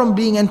stop from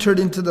being entered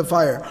into the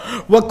fire.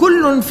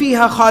 وَكُلٌّ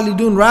فِيهَا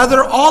خَالِدُونَ.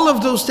 Rather, all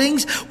of those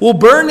things will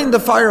burn in the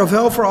fire of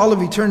hell for all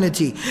of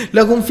eternity.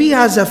 لَهُمْ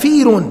فِيهَا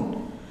زَفِيرٌ.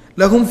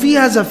 لَهُمْ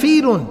فِيهَا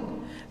زَفِيرٌ.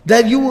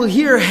 That you will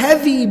hear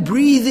heavy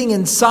breathing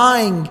and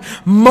sighing,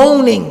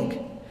 moaning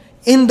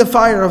in the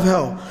fire of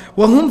hell.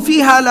 وَهُمْ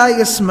فِيهَا لَا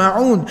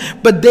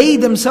يَسْمَعُونَ. But they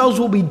themselves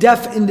will be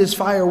deaf in this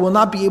fire, will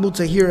not be able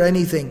to hear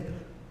anything.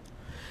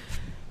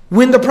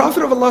 When the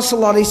Prophet of Allah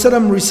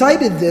ﷺ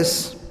recited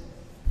this,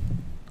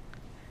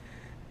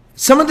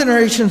 some of the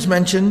narrations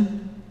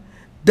mention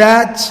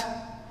that,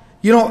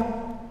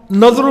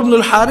 Nadr ibn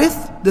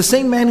al-Harith, the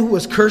same man who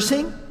was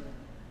cursing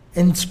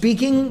and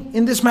speaking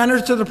in this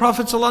manner to the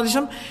Prophet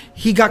ﷺ,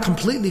 he got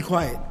completely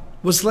quiet,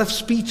 was left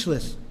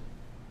speechless.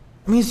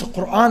 I mean, it's the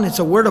Quran, it's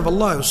a word of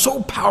Allah. It was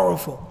so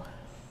powerful.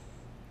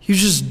 He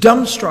was just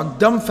dumbstruck,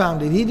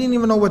 dumbfounded. He didn't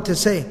even know what to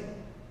say.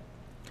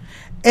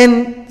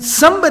 And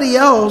somebody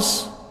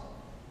else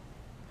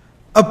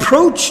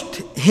approached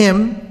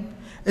him,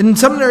 and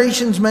some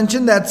narrations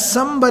mention that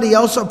somebody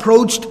else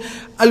approached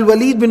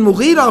al-Walid bin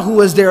Mughirah, who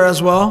was there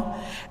as well,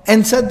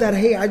 and said that,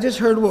 hey, I just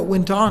heard what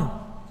went on.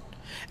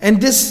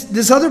 And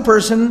this other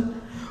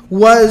person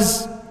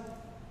was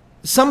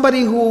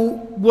somebody who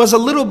was a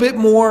little bit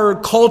more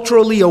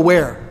culturally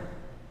aware.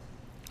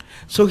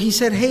 So he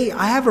said, hey,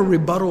 I have a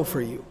rebuttal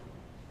for you.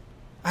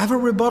 I have a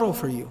rebuttal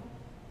for you.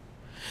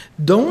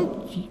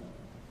 Don't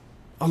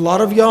a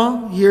lot of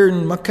y'all here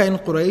in Makkah and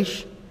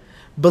Quraysh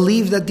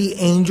believe that the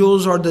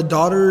angels are the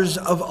daughters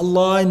of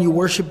Allah and you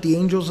worship the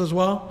angels as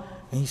well?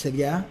 And he said,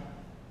 yeah.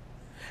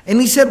 And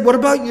he said, what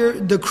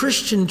about the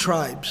Christian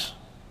tribes?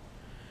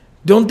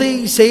 Don't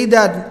they say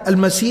that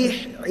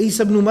al-Masih,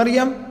 Isa ibn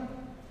Maryam,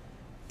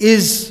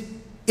 is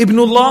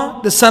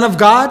Ibnullah, the son of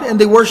God, and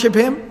they worship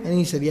him? And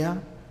he said, yeah.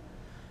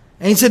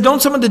 And he said,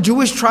 don't some of the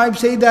Jewish tribes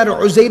say that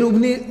Uzair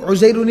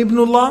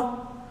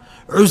ibnullah?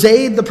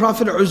 Uzair, the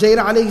prophet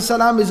Uzair alayhi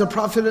salam, is a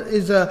prophet,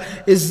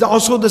 is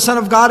also the son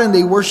of God, and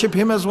they worship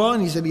him as well?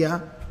 And he said,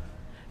 yeah.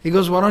 He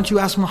goes, why don't you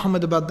ask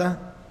Muhammad about that?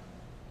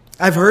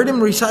 I've heard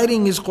him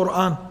reciting his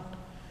Quran.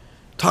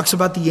 Talks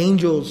about the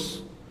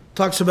angels.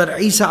 Talks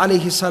about Isa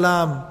alayhi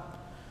salam.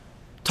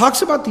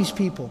 Talks about these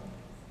people.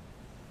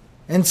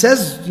 And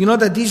says,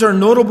 that these are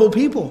notable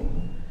people.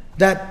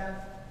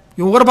 That,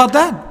 what about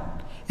that?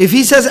 If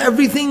he says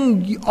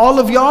everything, all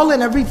of y'all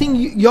and everything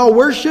y'all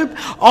worship,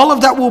 all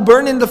of that will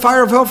burn in the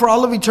fire of hell for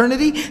all of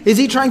eternity, is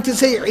he trying to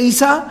say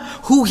Isa,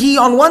 who he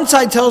on one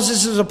side tells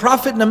us is a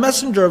prophet and a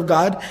messenger of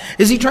God,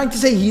 is he trying to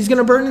say he's going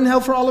to burn in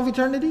hell for all of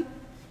eternity?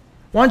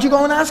 Why don't you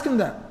go and ask him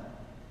that?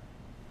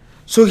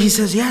 So he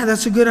says, yeah,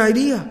 that's a good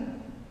idea.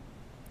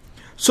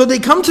 So they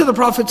come to the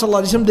Prophet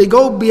ﷺ, they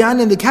go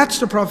behind and they catch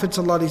the Prophet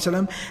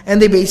ﷺ,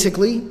 and they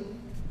basically,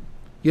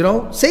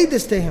 say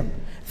this to him,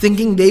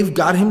 thinking they've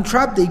got him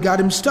trapped, they got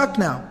him stuck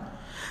now.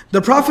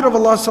 The Prophet of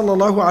Allah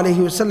sallallahu alayhi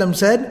wasallam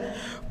said,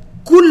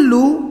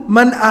 كل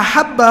من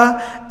أحب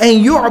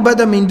أن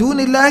يعبد من دون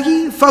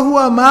الله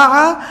فهو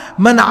مع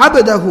من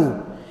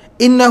عبده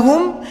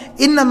إنهم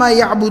إنما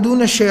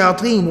يعبدون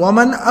الشياطين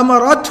ومن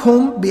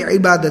أمرتهم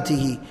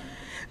بعبادته.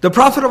 The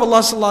Prophet of Allah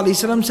sallallahu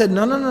alayhi wasallam said,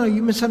 no,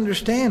 you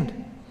misunderstand.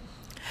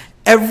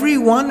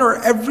 Everyone or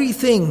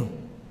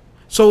everything,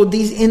 so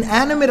these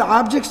inanimate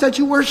objects that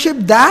you worship,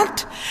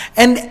 that,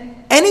 and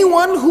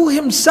anyone who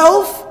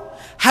himself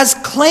has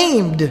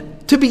claimed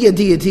to be a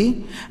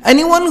deity,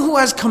 anyone who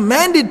has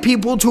commanded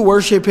people to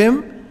worship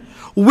him,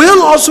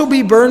 will also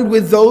be burned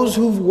with those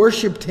who've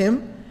worshipped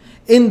him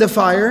in the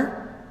fire,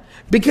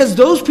 because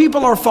those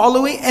people are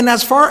following. And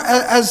as far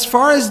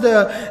as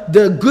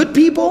the good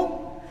people,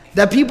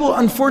 that people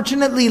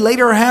unfortunately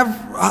later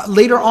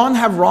on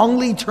have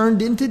wrongly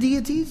turned into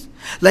deities,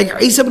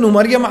 like Isa ibn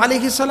Maryam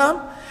alayhi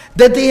salam,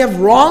 that they have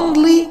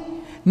wrongly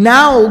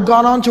now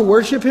gone on to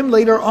worship him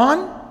later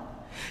on,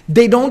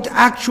 they don't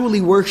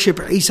actually worship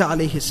Isa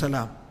alayhi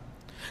salam.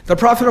 The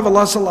Prophet of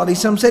Allah sallallahu alayhi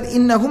wasallam said,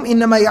 إِنَّهُمْ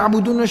إِنَّمَا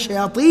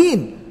يَعْبُدُونَ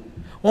الشَّيَاطِينَ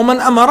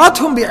وَمَنْ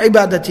أَمَرَتْهُمْ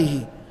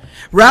بِعِبَادَتِهِ.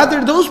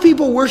 Rather, those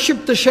people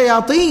worship the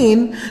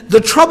shayateen, the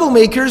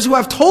troublemakers who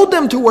have told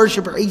them to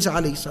worship Isa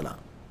alayhi salam.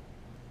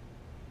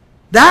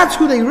 That's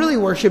who they really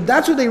worship.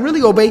 That's who they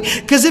really obey.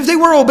 Because if they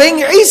were obeying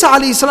Isa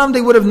alayhi salam,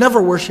 they would have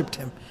never worshipped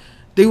him.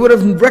 They would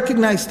have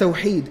recognized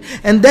Tawheed.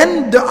 And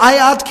then the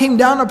ayat came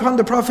down upon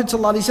the Prophet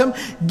ﷺ,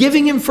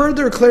 giving him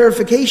further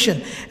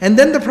clarification. And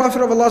then the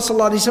Prophet of Allah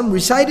ﷺ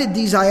recited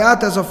these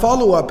ayat as a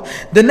follow-up.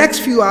 The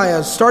next few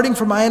ayahs, starting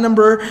from ayah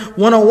number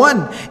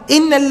 101.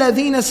 إِنَّ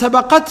الَّذِينَ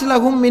سَبَقَتْ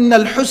لَهُم مِّنَّ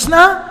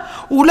الْحُسْنَى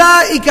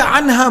أُولَٰئِكَ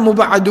عَنْهَا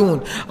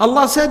مُبْعَدُونَ.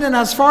 Allah said, and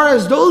as far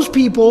as those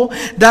people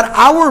that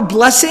our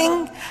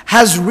blessing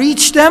has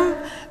reached them,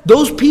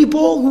 those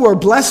people who are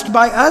blessed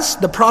by us,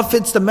 the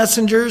prophets, the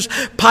messengers,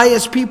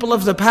 pious people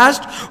of the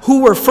past,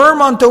 who were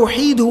firm on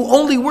Tawheed, who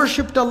only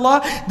worshipped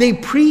Allah, they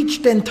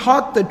preached and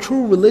taught the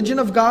true religion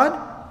of God.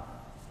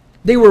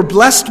 They were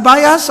blessed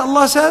by us,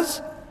 Allah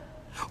says.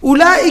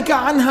 أُولَٰئِكَ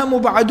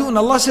عَنْهَا مُبْعَدُونَ.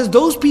 Allah says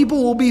those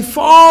people will be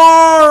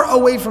far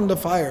away from the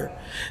fire.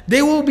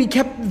 They will be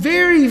kept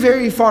very,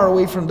 very far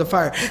away from the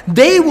fire.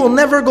 They will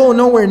never go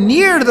nowhere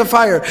near the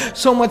fire.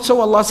 So much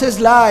so Allah says,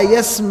 لَا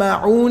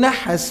يَسْمَعُونَ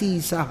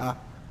حَسِيسَهَا.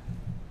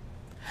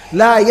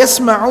 لَا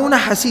يَسْمَعُونَ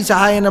حَسِيسَهَا,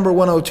 ayah number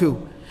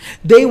 102.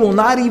 They will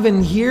not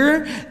even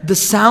hear the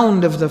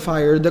sound of the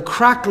fire, the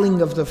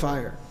crackling of the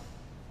fire.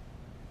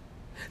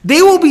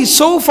 They will be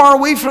so far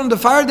away from the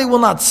fire, they will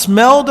not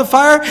smell the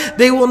fire,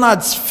 they will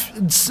not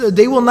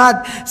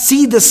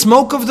see the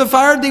smoke of the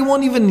fire, they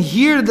won't even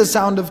hear the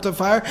sound of the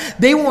fire,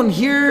 they won't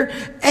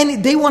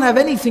have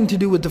anything to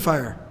do with the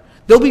fire.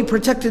 They'll be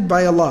protected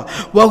by Allah.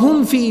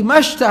 وَهُمْ فِي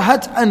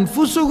مَشْتَهَتْ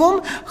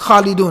أَنفُسُهُمْ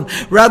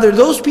خَالِدُونَ. Rather,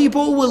 those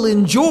people will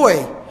enjoy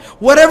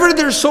whatever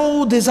their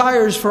soul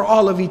desires for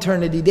all of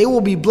eternity. They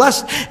will be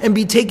blessed and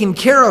be taken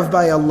care of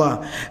by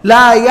Allah.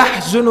 لَا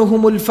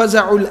يَحْزُنُهُمُ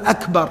الْفَزَعُ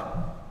الْأَكْبَرُ.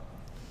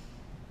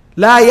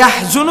 لا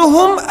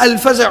يحزنهم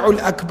الفزع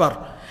الأكبر.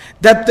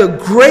 That the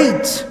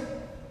great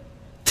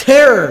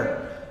terror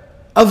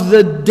of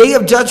the day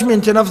of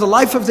judgment and of the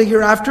life of the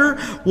hereafter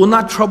will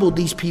not trouble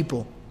these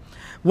people.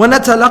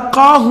 وَنَتَلَقَّاهُمُ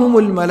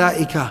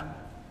الْمَلَائِكَةِ.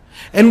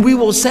 And we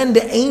will send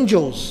the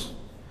angels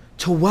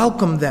to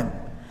welcome them.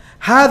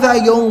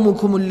 هَذَا يَوْمُكُمُ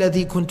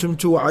الَّذِي كُنْتُمْ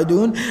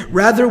تُوعَدُونَ.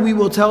 Rather, we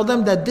will tell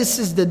them that this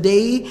is the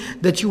day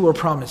that you were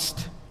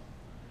promised.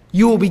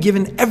 You will be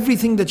given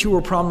everything that you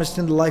were promised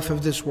in the life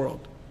of this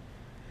world.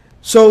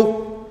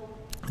 So,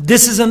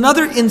 this is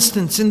another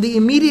instance in the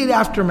immediate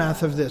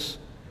aftermath of this,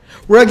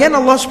 where again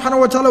Allah subhanahu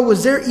wa ta'ala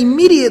was there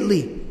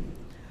immediately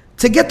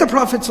to get the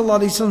Prophet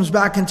ﷺ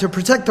back and to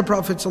protect the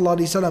Prophet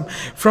ﷺ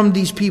from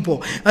these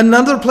people.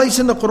 Another place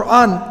in the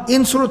Quran,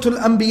 in Surah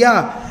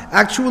Al-Anbiya,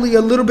 actually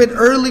a little bit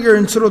earlier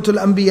in Surah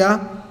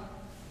Al-Anbiya,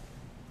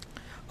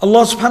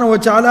 Allah subhanahu wa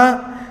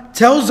ta'ala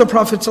tells the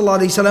Prophet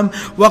ﷺ,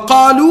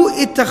 وَقَالُوا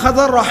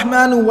اتَّخَذَ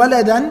الرَّحْمَنُ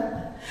وَلَدًا.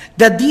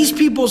 That these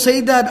people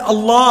say that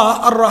Allah,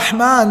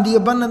 Ar-Rahman, the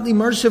abundantly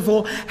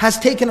merciful, has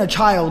taken a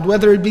child,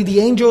 whether it be the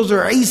angels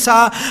or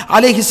Isa,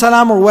 alayhi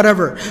salam, or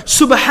whatever.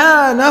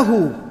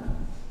 Subhanahu.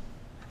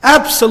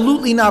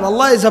 Absolutely not.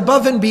 Allah is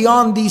above and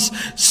beyond these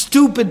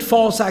stupid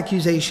false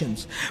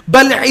accusations.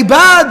 Bal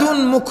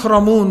ibadun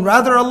mukramun.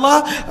 Rather,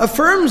 Allah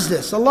affirms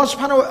this. Allah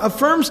subhanahu wa ta'ala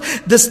affirms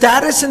the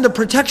status and the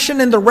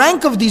protection and the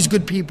rank of these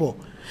good people.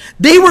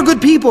 They were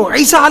good people.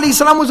 Isa alayhi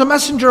salam was a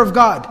messenger of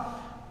God.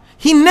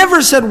 He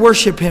never said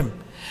worship him.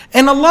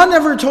 And Allah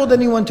never told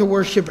anyone to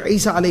worship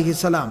Isa alayhi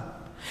salam.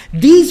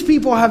 These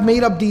people have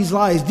made up these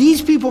lies.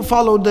 These people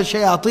followed the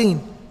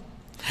shayateen.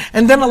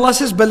 And then Allah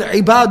says, "Bal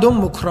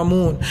ibadum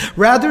mukramun."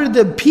 Rather,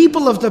 the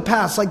people of the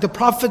past, like the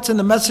prophets and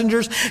the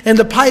messengers and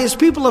the pious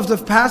people of the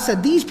past,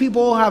 that these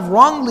people have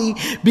wrongly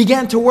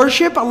began to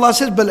worship, Allah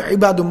says, "Bal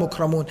ibadum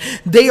mukramun."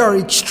 They are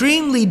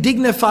extremely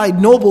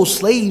dignified, noble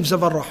slaves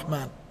of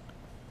Ar-Rahman.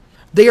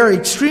 They are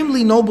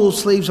extremely noble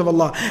slaves of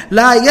Allah.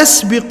 لا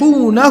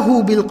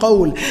يسبقونه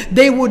بالقول.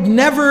 They would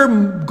never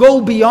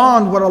go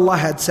beyond what Allah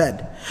had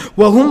said.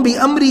 وهم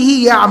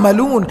بأمره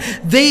يعملون.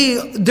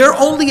 Their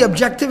only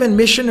objective and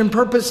mission and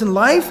purpose in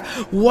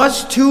life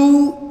was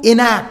to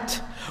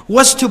enact,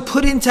 was to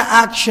put into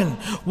action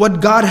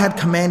what God had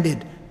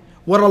commanded,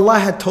 what Allah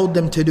had told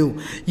them to do.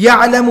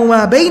 يعلم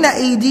ما بين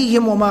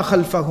أيديهم وما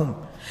خلفهم.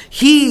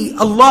 He,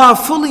 Allah,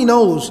 fully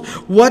knows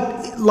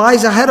what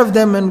lies ahead of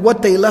them and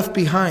what they left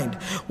behind.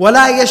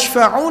 وَلَا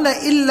يَشْفَعُونَ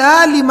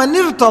إِلَّا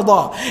لِمَنِ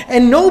ارْتَضَى.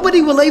 And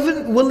nobody will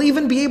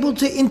even be able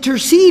to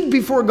intercede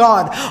before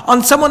God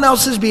on someone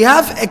else's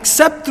behalf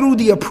except through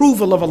the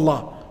approval of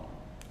Allah.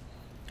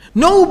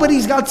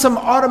 Nobody's got some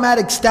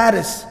automatic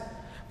status.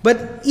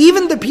 But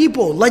even the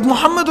people like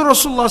Muhammad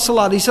Rasulullah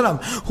sallallahu alaihi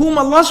wasallam, whom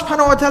Allah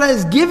subhanahu wa ta'ala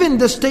has given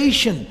the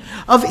station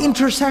of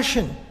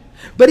intercession.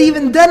 But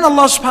even then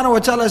Allah subhanahu wa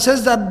ta'ala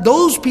says that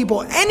those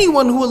people,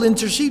 anyone who will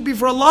intercede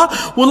before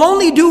Allah, will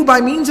only do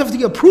by means of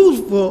the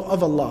approval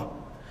of Allah.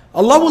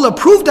 Allah will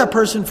approve that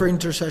person for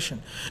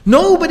intercession.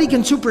 Nobody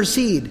can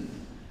supersede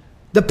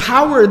the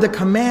power, the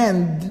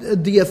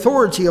command, the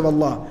authority of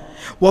Allah.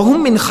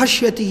 وَهُمْ مِنْ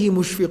خَشْيَتِهِ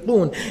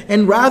مُشْفِقُونَ.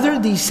 And rather,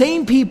 these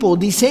same people,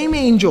 these same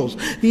angels,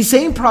 these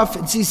same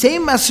prophets, these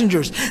same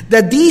messengers,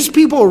 that these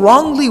people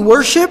wrongly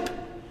worship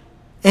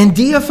and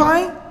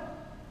deify,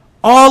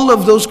 all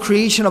of those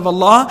creation of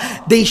Allah,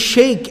 they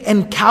shake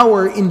and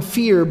cower in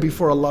fear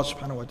before Allah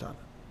subhanahu wa ta'ala.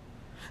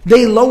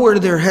 They lower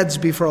their heads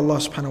before Allah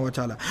subhanahu wa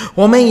ta'ala.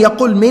 وَمَنْ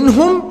يَقُلْ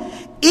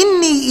مِنْهُمْ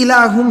إِنِّي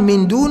إِلَهٌ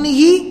مِّن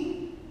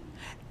دُونِهِ.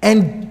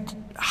 And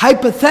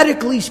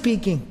hypothetically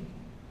speaking,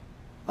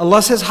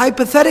 Allah says,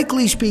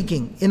 hypothetically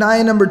speaking, in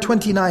ayah number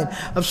 29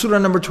 of surah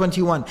number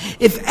 21,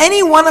 if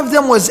any one of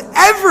them was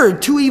ever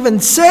to even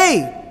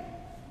say,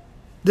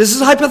 this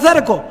is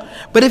hypothetical,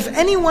 but if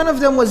any one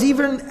of them was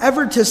even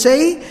ever to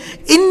say,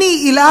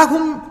 Inni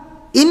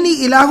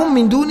ilahum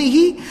min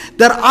dunihi,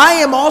 that I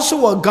am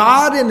also a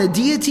God and a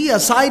deity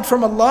aside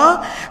from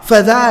Allah,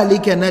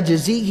 فَذَلِكَ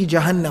نَجْزِيهِ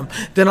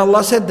جَهَنَّمْ. Then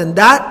Allah said, then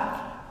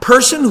that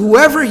person,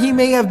 whoever he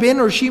may have been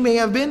or she may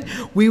have been,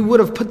 we would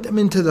have put them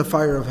into the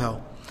fire of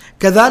hell.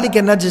 كَذَلِكَ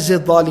نَجْزِي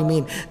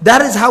الظَّالِمِينَ.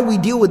 That is how we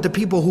deal with the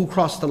people who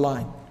cross the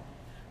line.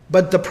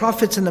 But the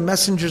prophets and the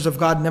messengers of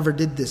God never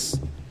did this.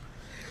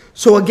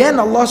 So again,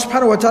 Allah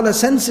subhanahu wa ta'ala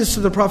sends this to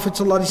the Prophet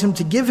ﷺ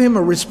to give him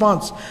a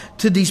response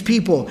to these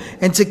people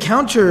and to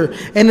counter.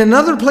 And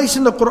another place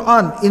in the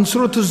Quran, in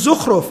Surah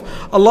Al-Zukhruf,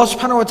 Allah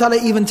subhanahu wa ta'ala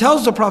even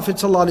tells the Prophet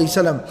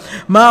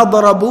ﷺ, مَا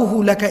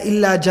ضَرَبُوهُ لَكَ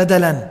إِلَّا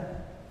جَدَلًا.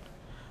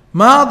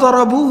 مَا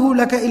ضَرَبُوهُ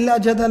لَكَ إِلَّا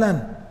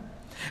جَدَلًا.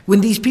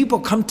 When these people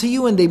come to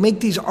you and they make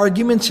these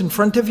arguments in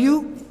front of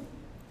you,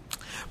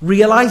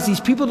 realize these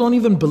people don't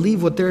even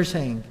believe what they're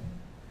saying.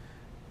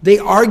 They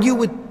argue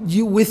with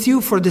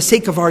you for the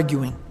sake of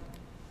arguing.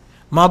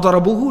 مَا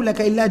ضَرَبُوهُ لَكَ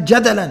إِلَّا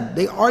جَدَلًا.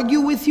 They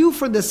argue with you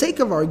for the sake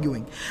of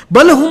arguing.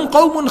 بَلْ هُمْ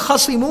قَوْمٌ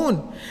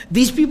خَصِمُونَ.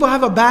 These people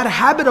have a bad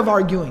habit of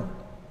arguing.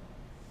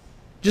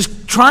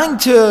 Just trying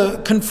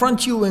to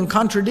confront you and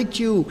contradict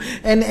you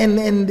and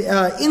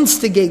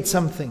instigate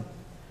something.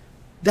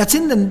 That's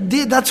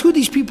who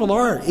these people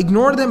are.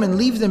 Ignore them and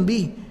leave them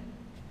be.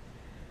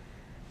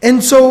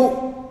 And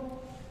so,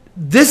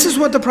 this is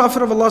what the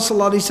Prophet of Allah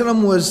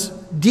ﷺ was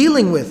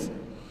dealing with.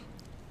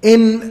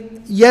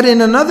 Yet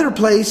in another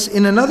place,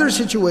 in another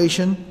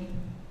situation,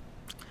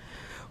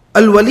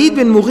 Al-Walid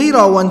bin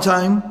Mughirah one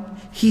time,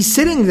 he's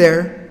sitting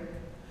there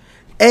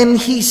and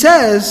he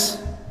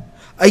says,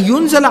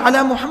 Ayunzal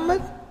ala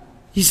Muhammad?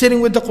 He's sitting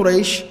with the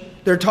Quraysh.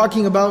 They're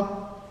talking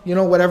about,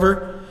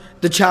 whatever,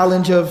 the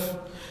challenge of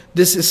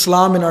this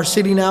Islam in our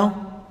city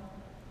now.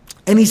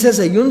 And he says,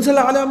 Ayunzal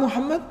ala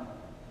Muhammad?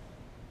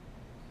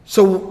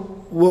 So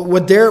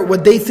what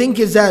they think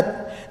is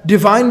that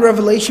divine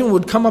revelation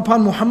would come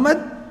upon Muhammad.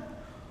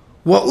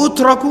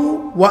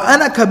 وَأُتْرَكُ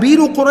وَأَنَا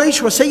كَبِيرُ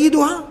قُرَيْشْ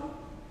وَسَيِّدُهَا.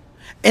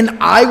 And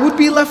I would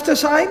be left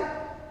aside.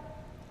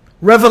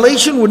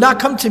 Revelation would not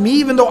come to me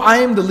even though I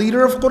am the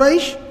leader of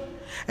Quraysh.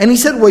 And he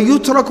said,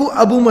 وَيُتْرَكُ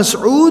أَبُو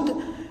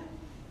مَسْعُود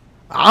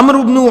Amr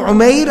ibn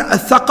Umayr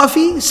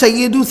al-Thaqafi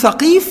Sayyidu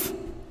Thaqif.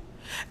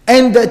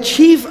 And the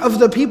chief of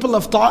the people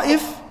of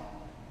Ta'if,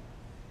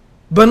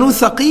 Banu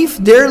Thaqif,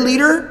 their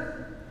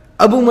leader,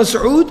 Abu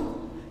Mas'ud,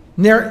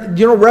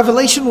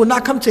 revelation would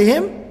not come to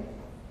him.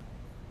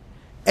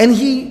 And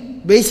he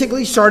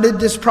basically started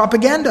this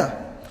propaganda.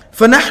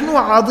 فَنَحْنُ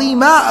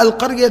عَظِيمَا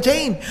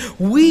الْقَرْيَتَيْنِ.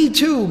 We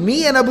too,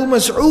 me and Abu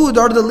Mas'ud,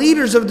 are the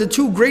leaders of the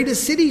two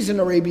greatest cities in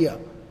Arabia.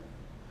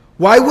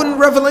 Why wouldn't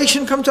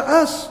revelation come to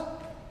us?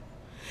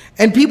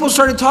 And people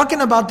started talking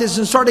about this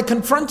and started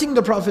confronting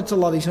the Prophet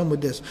ﷺ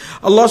with this.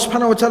 Allah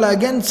subhanahu wa ta'ala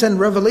again sent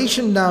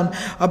revelation down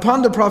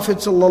upon the Prophet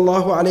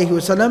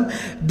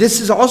ﷺ.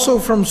 This is also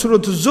from Surah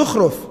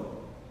Al-Zukhruf,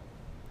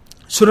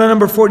 Surah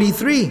number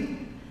 43.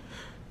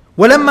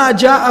 وَلَمَّا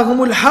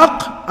جَاءَهُمُ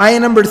الْحَقِّ, ayah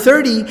number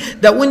 30,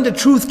 that when the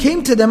truth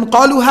came to them,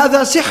 قَالُوا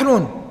هَذَا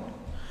سِحْرٌ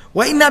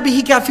وَإِنَّا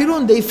بِهِ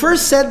كَافِرُونَ. They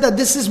first said that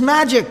this is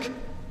magic,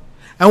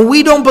 and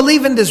we don't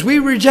believe in this, we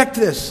reject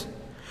this.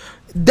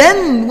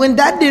 Then when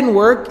that didn't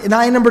work, in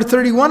ayah number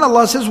 31,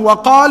 Allah says,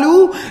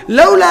 وَقَالُوا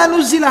لَوْلَا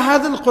نُزِّلَ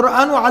هَذَا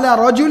الْقُرْآنُ عَلَى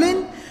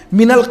رَجُلٍ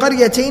مِنَ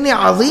الْقَرْيَتَيْنِ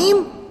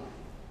عَظِيمٍ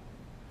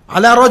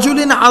عَلَى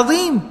رَجُلٍ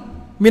عَظِيمٍ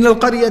مِنَ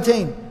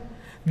الْقَرْيَتَيْنِ.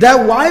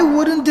 That why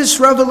wouldn't this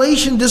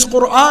revelation, this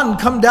Qur'an,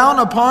 come down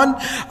upon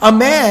a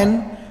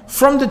man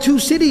from the two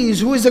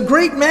cities who is a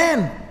great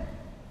man,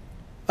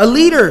 a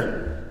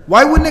leader?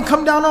 Why wouldn't it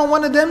come down on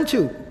one of them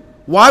too?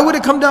 Why would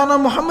it come down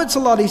on Muhammad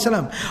sallallahu alaihi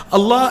wasallam?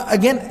 Allah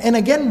again and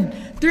again,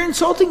 they're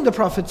insulting the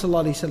Prophet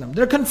sallallahu alaihi wasallam.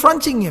 They're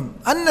confronting him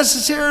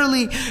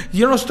unnecessarily,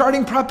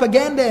 starting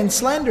propaganda and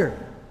slander.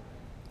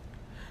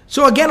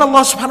 So again,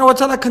 Allah subhanahu wa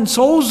ta'ala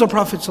consoles the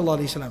Prophet sallallahu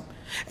alaihi wasallam.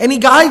 And He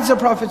guides the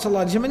Prophet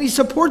ﷺ, and He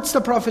supports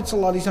the Prophet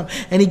ﷺ,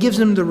 and He gives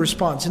him the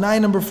response. In ayah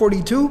number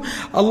 42,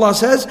 Allah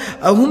says,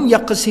 أَهُمْ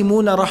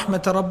يَقْسِمُونَ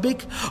رَحْمَةَ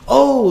رَبِّكَ.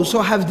 Oh,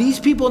 so have these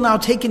people now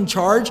taken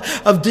charge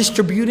of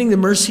distributing the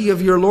mercy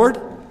of your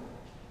Lord?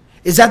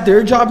 Is that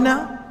their job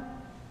now?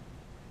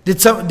 Did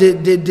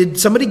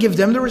somebody give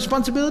them the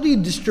responsibility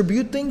to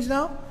distribute things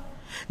now?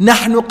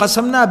 نَحْنُ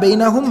قَسَمْنَا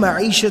بَيْنَهُمْ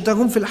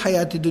مَعِيشَتَهُمْ فِي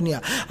الْحَيَاةِ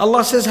الدُّنْيَا.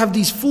 Allah says, have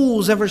these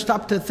fools ever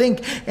stopped to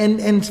think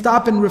and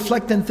stop and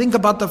reflect and think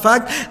about the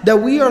fact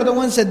that we are the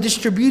ones that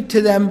distribute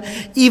to them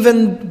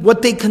even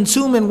what they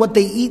consume and what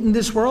they eat in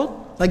this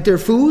world? Like their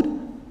food,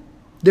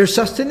 their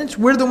sustenance.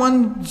 We're the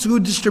ones who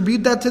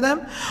distribute that to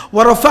them.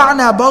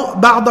 وَرَفَعْنَا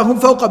بَعْضَهُمْ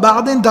فَوْقَ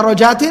بَعْضٍ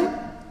دَرَجَاتٍ.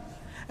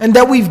 And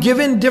that we've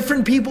given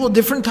different people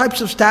different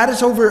types of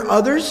status over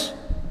others.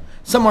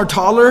 Some are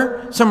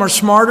taller, some are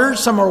smarter,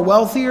 some are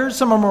wealthier,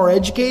 some are more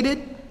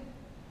educated.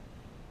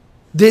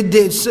 Did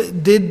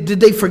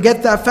they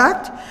forget that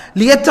fact?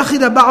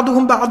 لِيَتَّخِذَ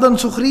بَعْضُهُمْ بَعْضًا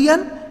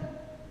سُخْرِيًّا.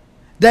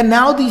 That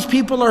now these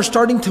people are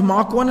starting to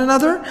mock one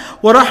another.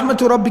 وَرَحْمَةُ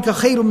رَبِّكَ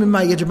خَيْرٌ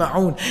مِمَّا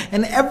يَجْمَعُونَ.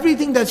 And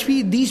everything that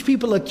these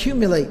people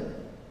accumulate,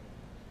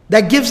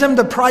 that gives them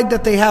the pride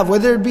that they have,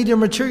 whether it be their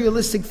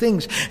materialistic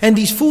things and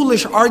these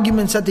foolish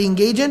arguments that they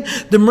engage in,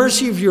 the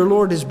mercy of your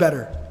Lord is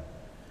better.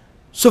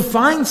 So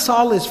find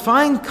solace,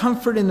 find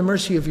comfort in the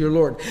mercy of your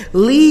Lord.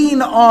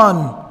 Lean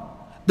on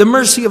the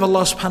mercy of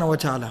Allah subhanahu wa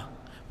ta'ala.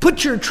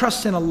 Put your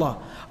trust in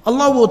Allah.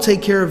 Allah will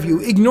take care of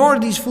you. Ignore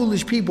these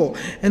foolish people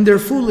and their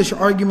foolish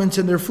arguments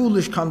and their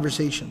foolish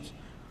conversations.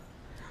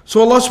 So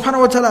Allah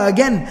subhanahu wa ta'ala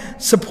again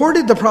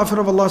supported the Prophet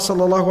of Allah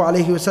sallallahu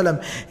alayhi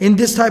wasallam in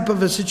this type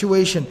of a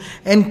situation,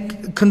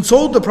 and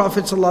consoled the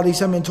Prophet sallallahu alayhi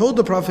wasallam and told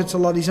the Prophet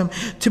sallallahu alayhi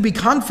wasallam to be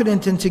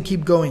confident and to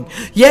keep going.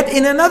 Yet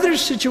in another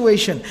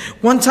situation,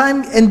 one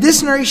time, and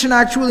this narration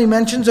actually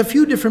mentions a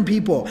few different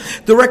people.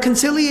 The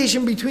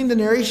reconciliation between the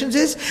narrations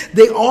is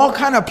they all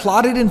kind of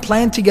plotted and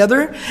planned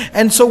together.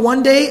 And so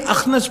one day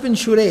Akhnas bin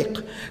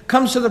Shurayq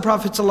comes to the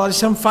Prophet sallallahu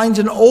alayhi wasallam, finds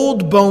an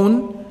old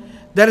bone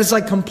that is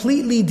like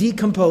completely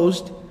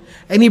decomposed.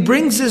 And he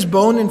brings this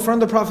bone in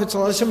front of the Prophet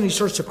ﷺ and he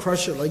starts to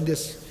crush it like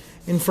this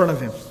in front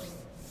of him.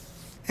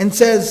 And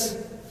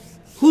says,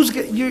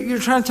 you're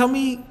trying to tell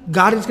me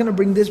God is going to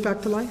bring this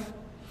back to life?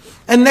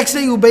 And next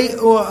day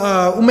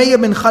Umayyah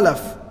bin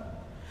Khalaf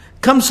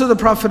comes to the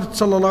Prophet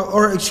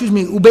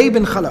Ubay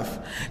bin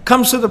Khalaf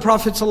comes to the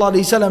Prophet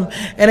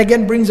ﷺ and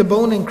again brings a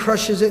bone and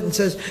crushes it and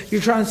says,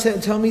 you're trying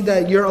to tell me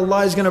that your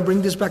Allah is going to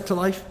bring this back to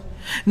life?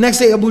 Next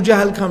day Abu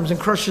Jahl comes and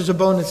crushes a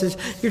bone and says,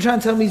 you're trying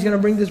to tell me he's going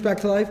to bring this back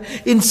to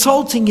life?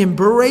 Insulting him,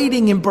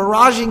 berating him,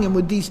 barraging him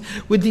with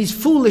these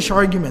foolish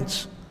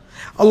arguments.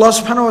 Allah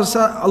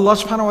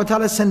subhanahu wa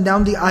ta'ala sent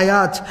down the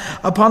ayat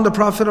upon the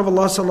Prophet of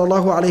Allah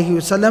sallallahu alayhi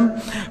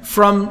wasallam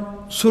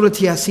from Surah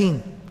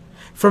Yasin,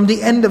 from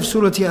the end of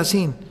Surah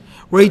Yasin,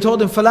 where He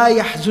told him, فَلَا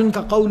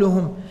يَحْزُنْكَ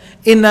قَوْلُهُمْ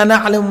إِنَّا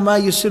نَعْلَمُ مَا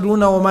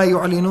يُسِرُّونَ وَمَا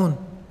يُعْلِنُونَ.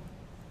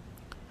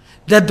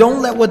 That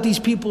don't let what these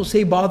people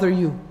say bother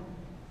you.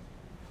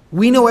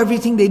 We know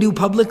everything they do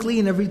publicly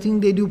and everything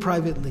they do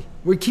privately.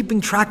 We're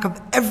keeping track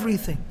of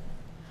everything.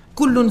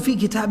 كُلٌّ فِي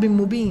كِتَابٍ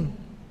مُبِينٍ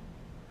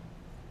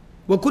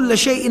وَكُلَّ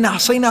شَيْءٍ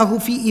أَحْصَيْنَاهُ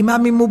فِي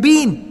إِمَامٍ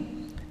مُبِينٍ.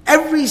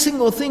 Every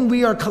single thing,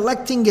 we are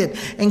collecting it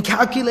and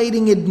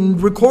calculating it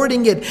and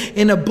recording it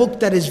in a book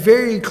that is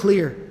very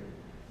clear,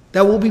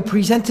 that will be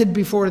presented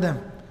before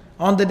them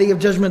on the Day of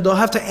Judgment. They'll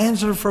have to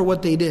answer for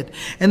what they did.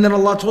 And then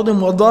Allah told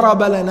him, وَضَرَبَ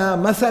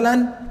لَنَا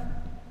مَثَلًا.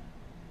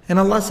 And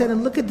Allah said,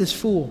 and look at this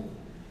fool.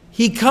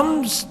 He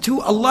comes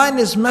to Allah and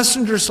His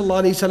Messenger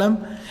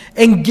ﷺ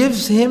and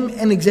gives him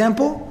an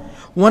example.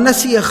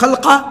 وَنَسِيَ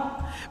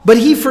خَلْقَهُ. But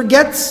he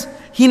forgets.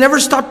 He never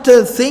stopped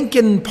to think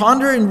and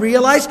ponder and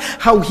realize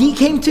how he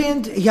came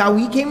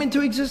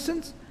into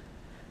existence,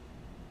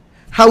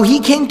 how he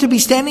came to be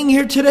standing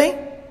here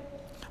today.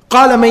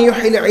 قَالَ مَنْ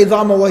يُحْيِي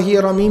الْعِظَامَ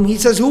وَهِيَ رَمِيمٌ. He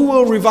says, who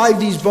will revive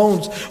these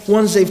bones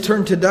once they've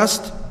turned to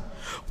dust?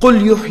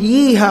 قُلْ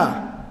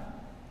يُحْيِيهَا.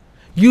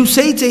 You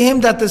say to him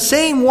that the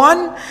same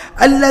one,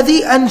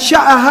 الَّذِي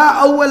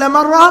أَنْشَأَهَا أَوَّلَ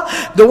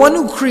مَرَّةٍ, the one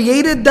who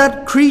created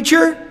that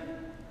creature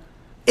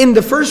in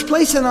the first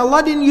place. And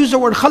Allah didn't use the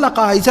word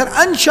khalaqa, He said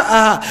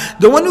أَنْشَأَهَا,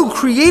 the one who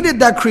created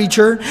that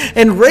creature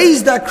and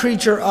raised that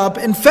creature up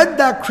and fed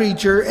that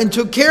creature and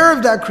took care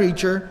of that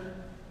creature.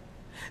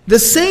 The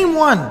same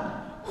one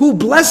who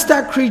blessed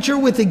that creature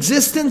with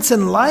existence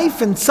and life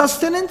and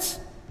sustenance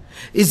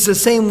is the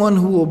same one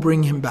who will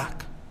bring him back.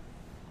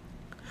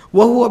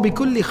 وَهُوَ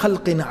بِكُلِّ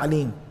خَلْقٍ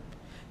عَلِيمٍ.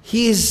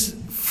 He is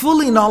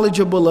fully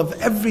knowledgeable of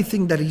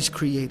everything that He's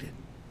created.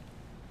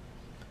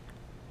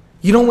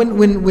 You know,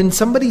 when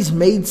somebody's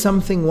made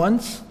something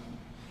once,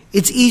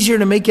 it's easier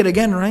to make it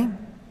again, right?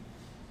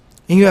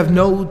 And you have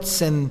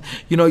notes, and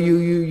you know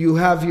you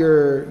have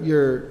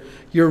your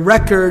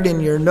record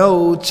and your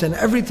notes and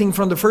everything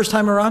from the first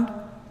time around.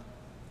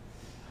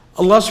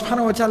 Allah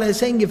subhanahu wa ta'ala is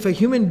saying, if a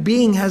human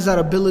being has that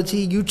ability,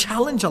 you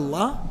challenge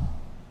Allah.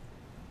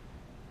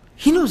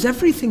 He knows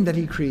everything that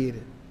He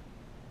created.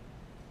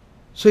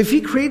 So if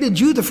He created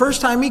you the first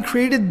time, He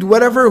created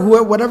whatever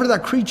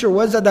that creature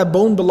was that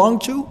bone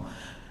belonged to,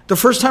 the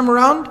first time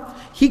around,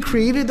 He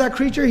created that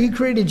creature, He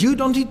created you.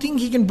 Don't you think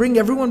He can bring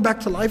everyone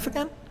back to life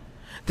again?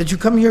 That you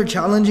come here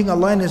challenging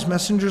Allah and His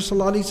Messenger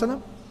sallallahu alaihi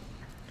wasallam?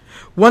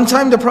 One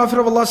time the Prophet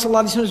of Allah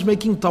sallallahu alaihi wasallam is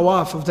making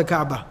tawaf of the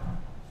Kaaba.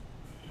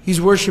 He's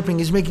worshipping,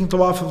 he's making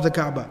tawaf of the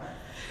Kaaba.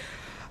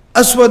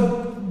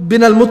 Aswad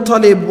bin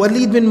al-Muttalib,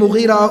 Walid bin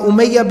al-Mughirah,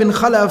 Umayyah bin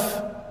Khalaf,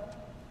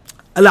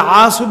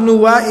 al-As bin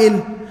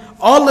Wa'il,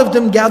 all of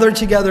them gathered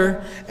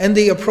together and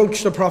they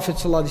approach the Prophet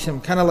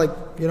ﷺ, kind of like,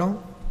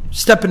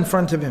 step in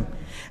front of him.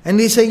 And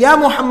they say, Ya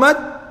Muhammad,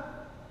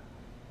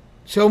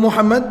 so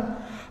Muhammad,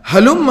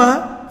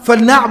 halumma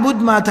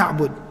falna'bud ma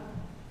ta'bud.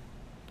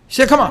 He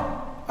said, come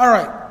on,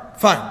 alright,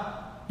 fine,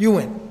 you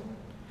win.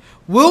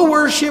 We'll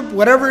worship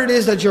whatever it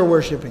is that you're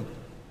worshiping.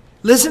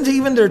 Listen to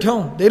even their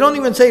tone. They don't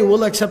even say,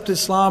 we'll accept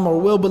Islam or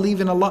we'll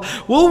believe in Allah.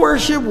 We'll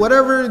worship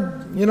whatever,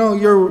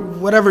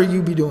 whatever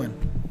you be doing.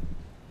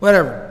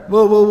 Whatever.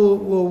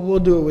 We'll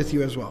do it with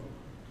you as well.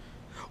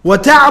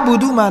 وَتَعْبُدُ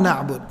مَا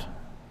نَعْبُدُ.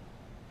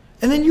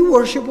 And then you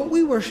worship what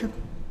we worship.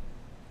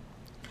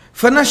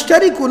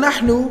 فَنَشْتَرِكُ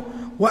نَحْنُ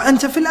وَأَنْتَ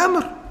فِي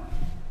الْأَمْرِ.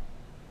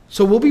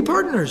 So we'll be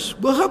partners.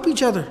 We'll help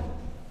each other.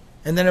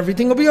 And then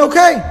everything will be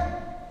okay.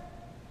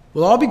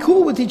 We'll all be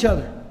cool with each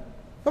other.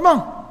 Come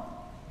on.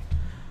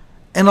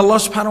 And Allah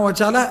subhanahu wa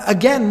ta'ala,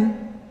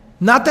 again,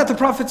 not that the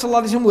Prophet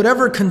ﷺ would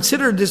ever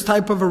consider this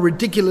type of a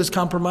ridiculous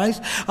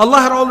compromise. Allah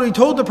had already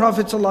told the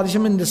Prophet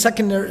ﷺ in the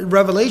second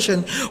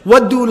revelation,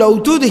 وَدُّوا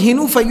لَوْ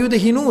تُدْهِنُوا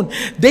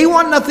فَيُدْهِنُونَ. They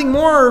want nothing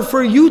more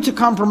for you to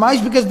compromise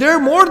because they're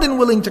more than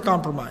willing to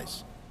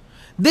compromise.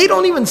 They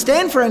don't even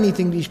stand for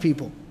anything, these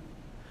people.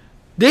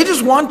 They're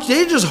just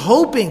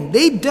hoping,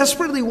 they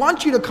desperately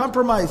want you to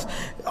compromise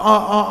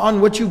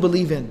on what you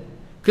believe in.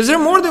 Because they're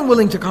more than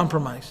willing to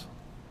compromise.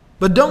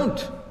 But don't.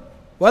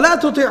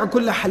 وَلَا تُطِعْ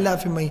كُلَّ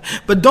حَلَّافٍ مَّهِينٍ.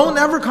 But don't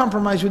ever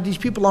compromise with these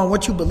people on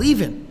what you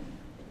believe in.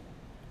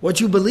 What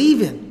you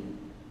believe in.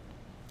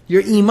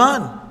 Your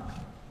iman.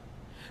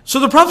 So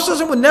the Prophet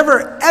ﷺ would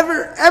never,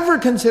 ever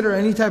consider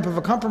any type of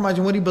a compromise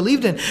in what he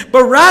believed in.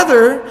 But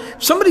rather,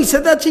 if somebody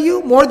said that to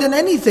you, more than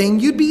anything,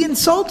 you'd be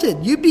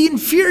insulted. You'd be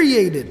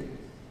infuriated.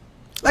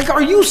 Like,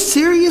 are you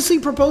seriously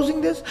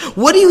proposing this?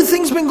 What do you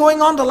think's been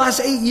going on the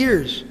last 8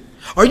 years?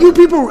 Are you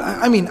people,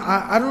 I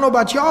don't know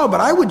about y'all, but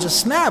I would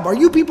just snap. Are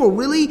you people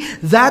really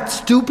that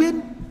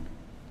stupid?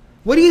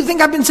 What do you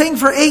think I've been saying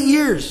for 8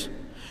 years?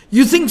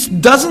 You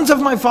think dozens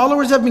of my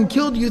followers have been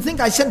killed? You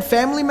think I sent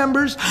family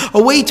members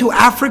away to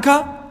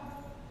Africa?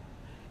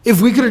 If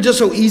we could have just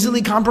so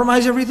easily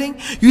compromised everything,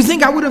 you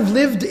think I would have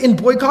lived in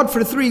boycott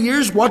for 3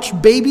 years,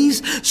 watched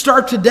babies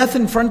starve to death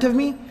in front of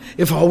me,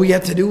 if all we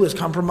had to do was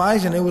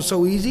compromise and it was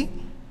so easy?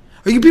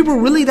 Are you people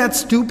really that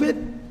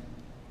stupid?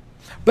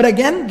 But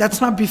again,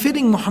 that's not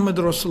befitting Muhammad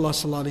Rasulullah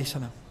sallallahu alaihi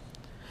wasallam.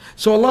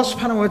 So Allah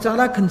subhanahu wa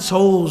ta'ala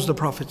consoles the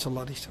Prophet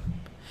sallallahu alaihi wasallam.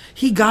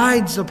 He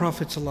guides the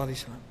Prophet sallallahu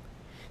alaihi wasallam.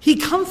 He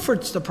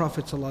comforts the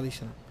Prophet sallallahu alaihi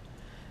wasallam.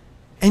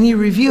 And He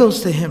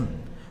reveals to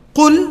him,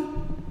 قُلْ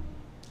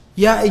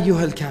Ya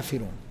ayyuhal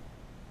kafirun.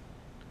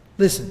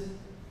 Listen,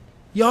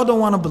 y'all don't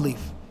want to believe.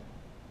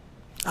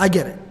 I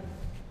get it.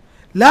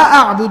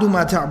 La a'budu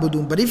ma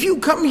ta'budun. But if you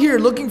come here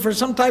looking for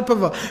some type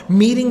of a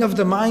meeting of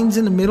the minds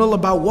in the middle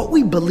about what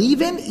we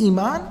believe in,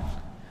 iman,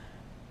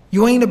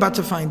 you ain't about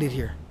to find it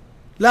here.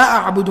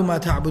 La a'budu ma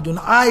ta'budun.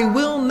 I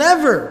will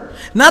never,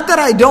 not that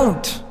I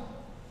don't,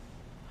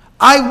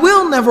 I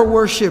will never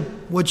worship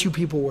what you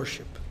people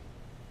worship.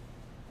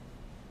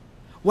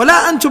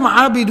 وَلَا أَنْتُمْ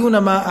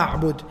عَابِدُونَ مَا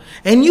أَعْبُدُ.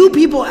 And you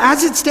people,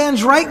 as it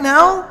stands right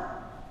now,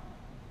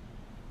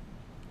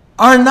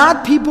 are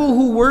not people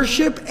who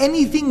worship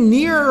anything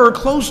near or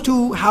close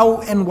to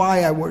how and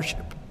why I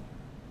worship.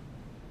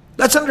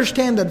 Let's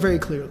understand that very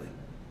clearly.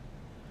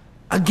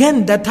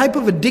 Again, that type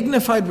of a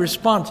dignified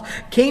response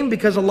came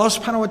because Allah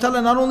subhanahu wa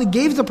ta'ala not only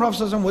gave the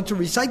Prophet ﷺ what to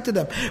recite to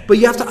them, but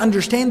you have to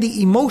understand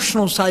the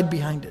emotional side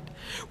behind it,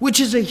 which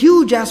is a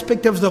huge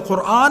aspect of the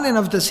Quran and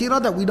of the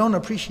Seerah that we don't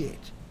appreciate.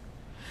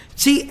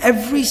 See,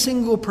 every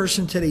single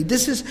person today,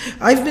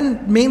 I've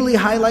been mainly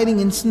highlighting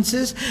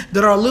instances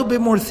that are a little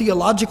bit more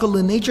theological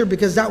in nature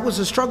because that was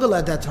a struggle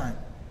at that time.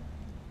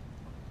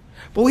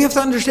 But we have to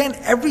understand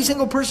every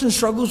single person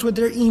struggles with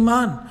their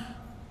iman,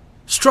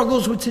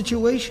 struggles with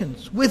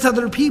situations, with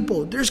other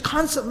people. There's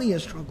constantly a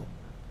struggle.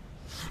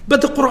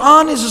 But the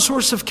Quran is a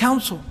source of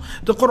counsel.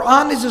 The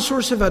Quran is a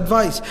source of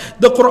advice.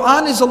 The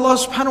Quran is Allah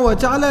subhanahu wa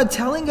ta'ala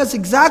telling us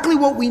exactly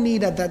what we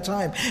need at that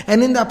time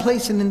and in that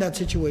place and in that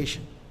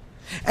situation.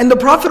 And the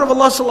Prophet of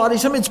Allah sallallahu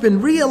alaihi wasallam, it's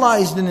been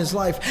realized in his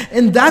life,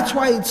 and that's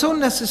why it's so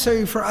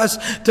necessary for us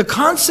to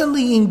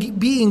constantly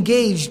be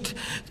engaged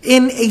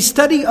in a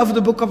study of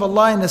the Book of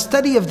Allah and a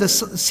study of the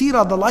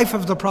Seerah, the life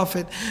of the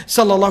Prophet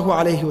sallallahu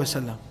alaihi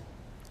wasallam,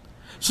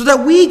 so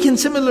that we can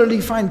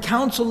similarly find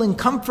counsel and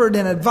comfort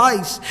and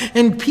advice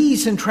and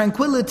peace and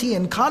tranquility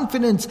and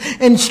confidence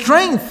and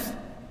strength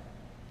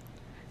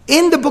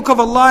in the Book of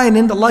Allah and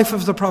in the life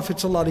of the Prophet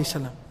sallallahu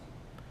alaihi wasallam.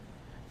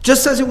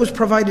 Just as it was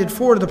provided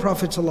for the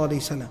Prophet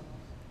ﷺ.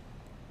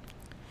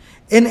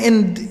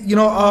 And you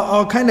know,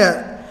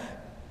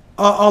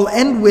 I'll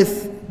end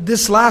with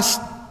this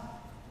last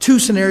two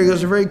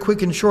scenarios, are very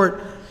quick and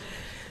short.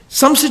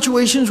 Some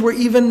situations were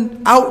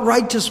even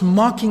outright just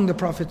mocking the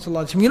Prophet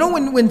ﷺ. You know,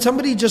 when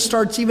somebody just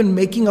starts even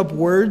making up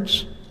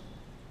words,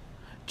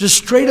 just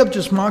straight up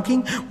just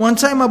mocking. One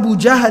time Abu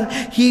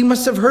Jahl, he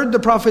must have heard the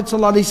Prophet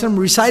ﷺ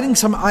reciting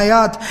some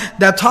ayat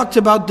that talked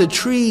about the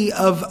tree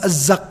of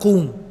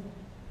az-Zaqum.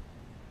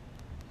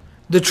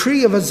 The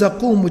tree of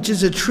az-Zaqum, which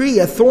is a tree,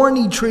 a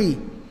thorny tree,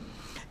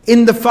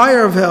 in the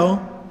fire of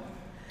hell,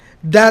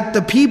 that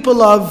the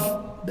people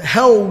of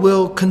hell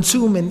will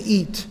consume and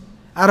eat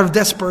out of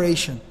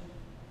desperation.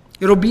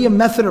 It'll be a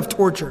method of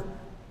torture.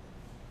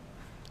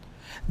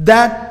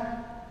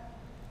 That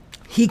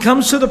he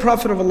comes to the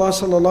Prophet of Allah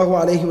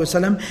sallallahu alaihi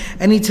wasallam,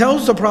 and he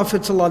tells the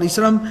Prophet sallallahu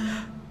alaihi wasallam,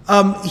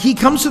 he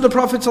comes to the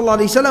Prophet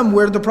ﷺ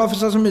where the Prophet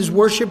ﷺ is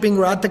worshipping,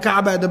 we're at the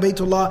Kaaba, at the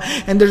Baytullah,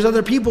 and there's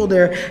other people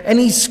there, and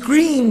he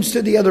screams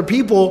to the other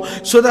people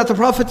so that the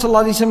Prophet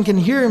ﷺ can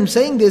hear him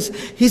saying this.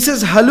 He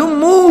says,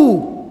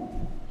 Halummu.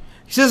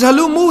 He says,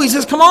 Halummu. He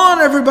says, come on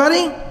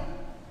everybody.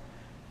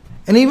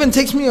 And it even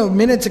takes me a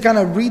minute to kind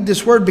of read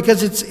this word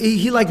because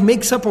he like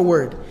makes up a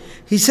word.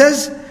 He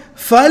says,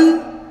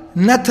 Fal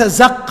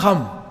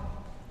natazaqqam.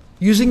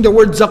 Using the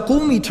word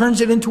zaqum, he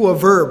turns it into a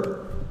verb.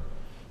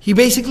 He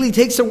basically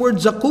takes the word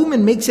zaqum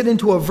and makes it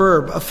into a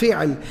verb, a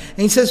fi'al. And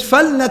he says,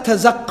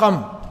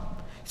 فَلْنَتَزَقَّمْ.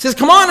 He says,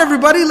 come on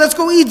everybody, let's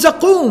go eat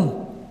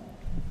zaqum.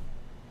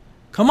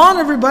 Come on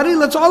everybody,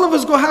 let's all of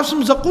us go have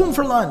some zaqum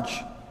for lunch.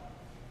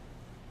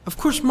 Of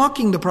course,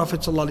 mocking the Prophet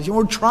ﷺ,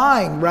 or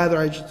trying, rather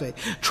I should say,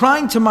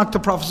 trying to mock the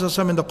Prophet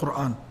ﷺ in the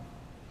Quran.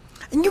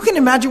 And you can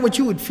imagine what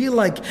you would feel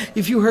like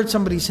if you heard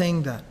somebody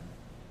saying that.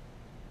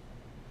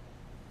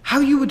 How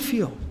you would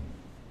feel.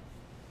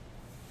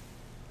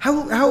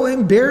 How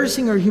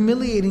embarrassing or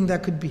humiliating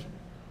that could be.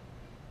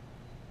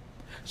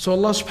 So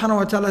Allah subhanahu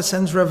wa ta'ala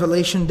sends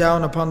revelation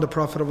down upon the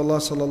Prophet of Allah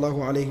sallallahu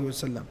alayhi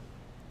wasallam.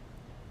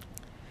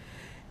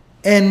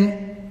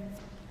 And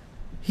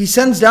He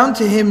sends down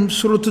to him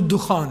Surah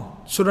Al-Dukhan,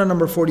 Surah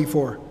number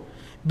 44.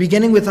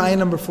 Beginning with ayah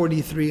number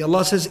 43.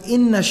 Allah says,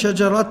 Inna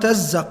shajarat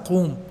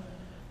az-zaqum.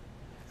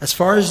 As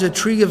far as the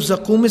tree of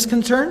zaqum is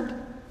concerned,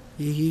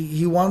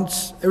 He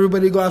wants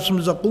everybody to go have some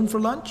zaqum for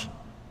lunch.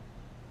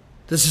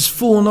 Does this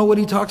fool know what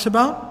he talks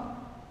about?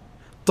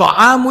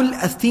 Ta'amul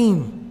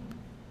athim.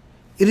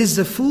 It is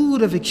the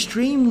food of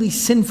extremely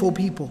sinful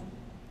people.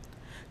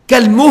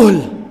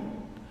 Kalmuhl.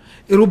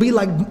 It will be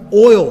like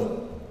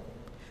oil.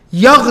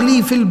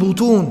 Yaghli fil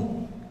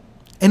butun.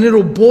 and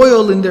it'll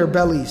boil in their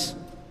bellies.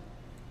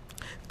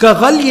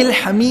 كَغَلْيِ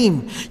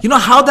الْحَمِيمِ. You know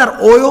how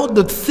that oil,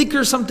 the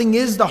thicker something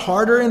is, the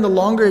harder and the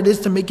longer it is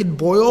to make it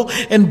boil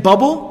and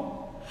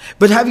bubble?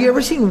 But have you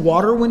ever seen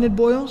water when it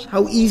boils?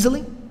 How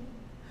easily?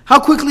 How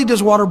quickly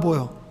does water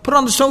boil? Put it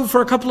on the stove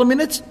for a couple of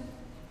minutes.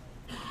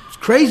 It's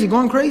crazy,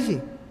 going crazy.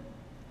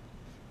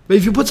 But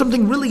if you put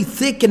something really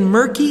thick and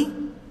murky,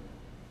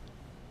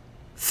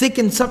 thick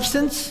in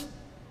substance, it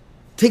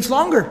takes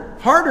longer,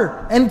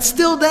 harder. And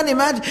still then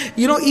imagine,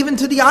 even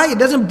to the eye, it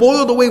doesn't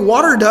boil the way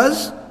water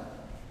does.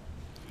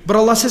 But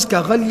Allah says,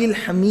 كَغَلْيِ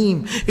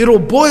الْحَمِيمِ. It'll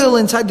boil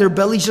inside their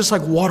bellies just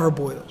like water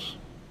boils.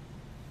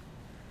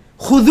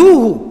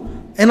 خُذُوهُ.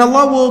 And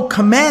Allah will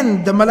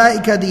command the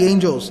malaika, the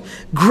angels,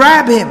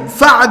 grab him,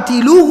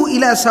 فَعَتِلُوهُ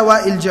إِلَى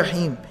سَوَاءِ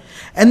الْجَحِيمِ.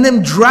 And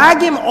then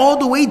drag him all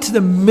the way to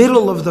the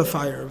middle of the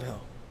fire of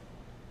hell.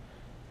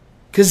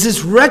 Because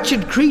this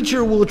wretched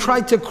creature will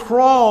try to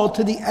crawl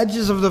to the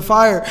edges of the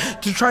fire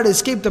to try to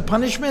escape the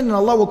punishment. And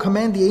Allah will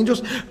command the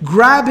angels,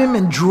 grab him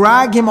and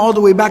drag him all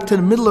the way back to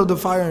the middle of the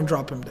fire and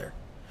drop him there.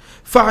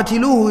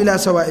 فَاعْتِلُوهُ إِلَى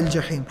سَوَاءِ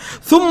الْجَحِيمِ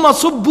ثُمَّ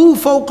صُبُّوا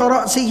فَوْقَ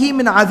رَأْسِهِ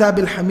مِنْ عَذَابِ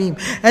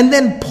الْحَمِيمِ. And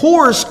then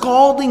pour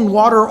scalding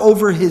water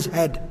over his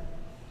head.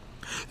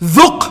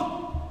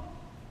 ذُقْ.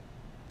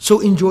 So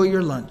enjoy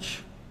your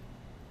lunch.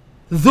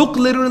 ذُقْ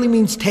literally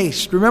means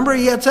taste. Remember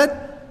he had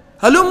said,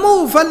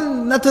 هَلُمُّوا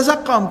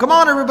فَلْنَتَزَقَّمْ. Come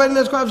on everybody,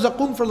 let's go have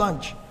zaqum for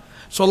lunch.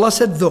 So Allah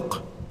said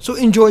ذُقْ. So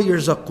enjoy your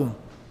zaqum.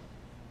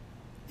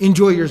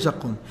 Enjoy your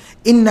zaqum.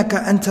 إِنَّكَ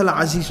أَنْتَ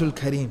الْعَزِيزُ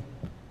الْكَرِيمُ.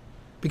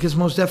 Because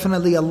most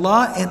definitely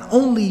Allah and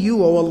only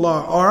you, O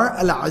Allah, are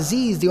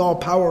Al-Aziz, the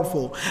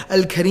all-powerful,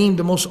 Al-Kareem,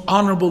 the most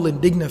honorable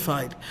and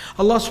dignified.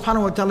 Allah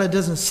subhanahu wa ta'ala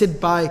doesn't sit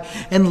by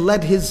and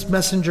let His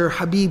messenger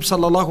Habib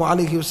sallallahu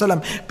alayhi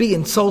wasallam be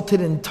insulted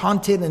and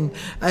taunted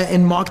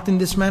and mocked in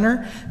this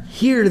manner.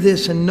 Hear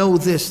this and know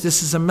this.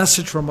 This is a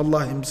message from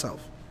Allah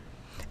Himself.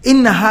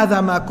 إِنَّ هَذَا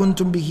مَا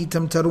كُنْتُمْ بِهِ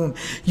تَمْتَرُونَ.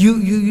 You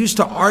used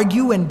to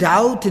argue and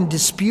doubt and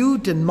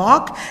dispute and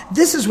mock.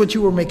 This is what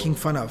you were making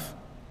fun of.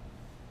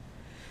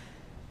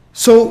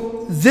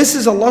 So this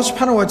is Allah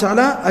subhanahu wa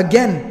ta'ala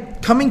again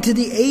coming to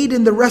the aid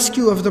and the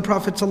rescue of the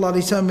Prophet sallallahu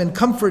alaihi wasallam and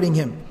comforting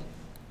him.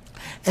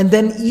 And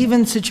then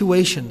even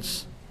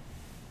situations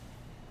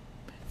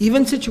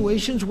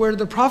where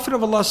the Prophet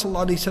of Allah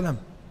sallallahu alaihi wasallam,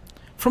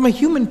 from a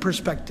human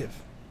perspective,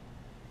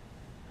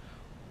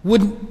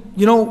 would,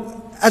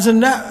 as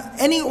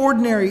any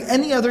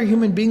other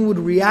human being would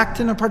react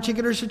in a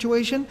particular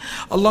situation,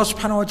 Allah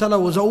subhanahu wa ta'ala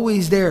was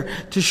always there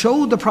to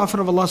show the Prophet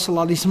of Allah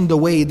sallallahu alaihi wasallam the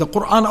way. The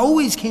Quran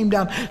always came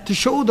down to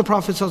show the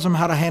Prophet sallallahu alaihi wasallam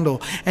how to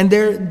handle. And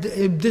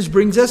this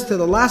brings us to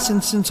the last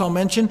instance I'll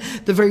mention,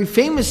 the very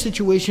famous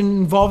situation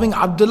involving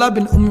Abdullah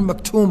bin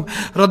Maktoum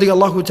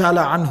radiyallahu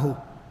ta'ala anhu.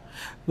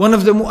 One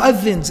of the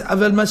mu'adhins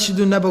of al-Masjid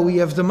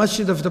al-Nabawi, of the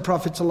Masjid of the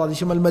Prophet sallallahu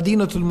alaihi wasallam,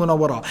 al-Madinatul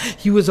Munawwara.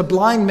 He was a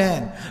blind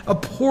man, a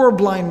poor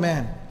blind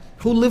man,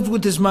 who lived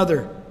with his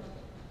mother.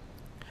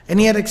 And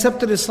he had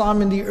accepted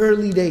Islam in the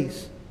early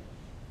days.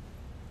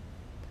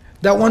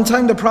 That one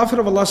time the Prophet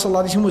of Allah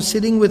ﷺ was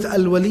sitting with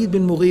al-Walid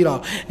bin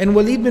Mughirah. And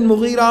Walid bin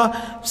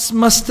Mughirah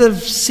must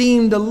have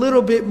seemed a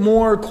little bit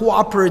more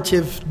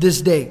cooperative this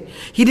day.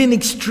 He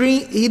didn't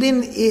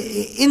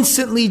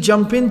instantly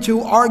jump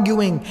into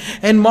arguing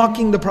and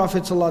mocking the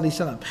Prophet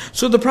ﷺ.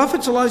 So the Prophet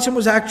ﷺ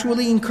was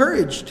actually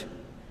encouraged.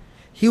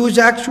 He was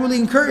actually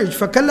encouraged.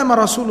 فَكَلَّمَ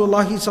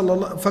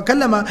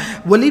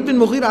Walid bin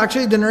Mughirah,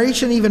 actually the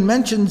narration even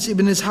mentions,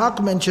 Ibn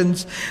Ishaq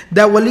mentions,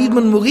 that Walid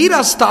bin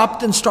Mughirah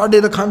stopped and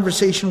started a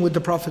conversation with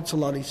the Prophet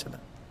ﷺ.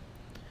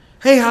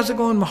 Hey, how's it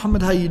going,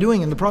 Muhammad? How you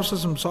doing? And the Prophet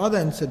ﷺ saw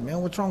that and said,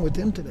 man, what's wrong with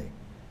him today?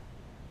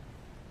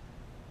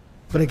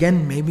 But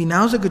again, maybe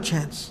now's a good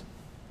chance.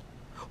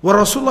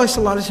 وَرَسُولُ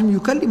اللَّهِ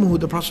يُكَلِّمُهُ.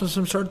 The Prophet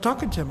ﷺ started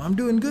talking to him. I'm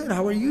doing good.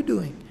 How are you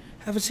doing?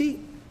 Have a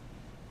seat.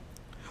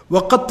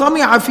 وَقَدْ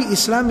طَمِعَ فِي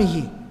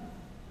إِسْلَامِهِ.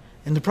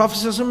 And the Prophet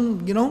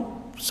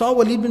ﷺ, saw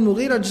Walid bin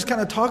Mughirah just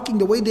kind of talking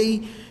the way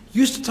they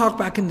used to talk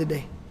back in the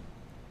day.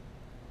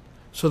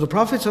 So the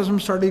Prophet ﷺ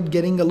started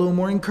getting a little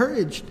more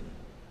encouraged.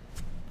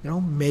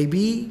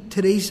 Maybe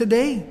today's the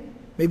day.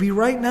 Maybe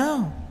right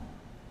now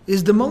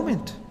is the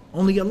moment.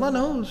 Only Allah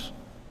knows.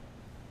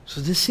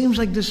 So this seems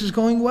like this is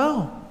going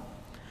well.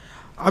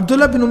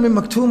 Abdullah bin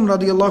Maktoum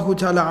radiyallahu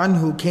ta'ala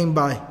anhu came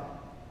by.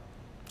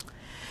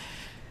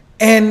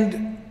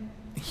 And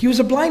he was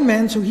a blind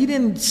man, so he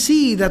didn't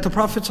see that the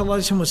Prophet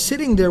ﷺ was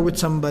sitting there with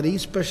somebody,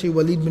 especially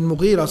Walid bin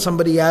Mughirah,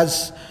 somebody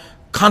as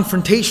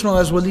confrontational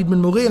as Walid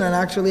bin Mughirah, and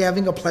actually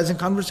having a pleasant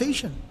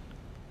conversation.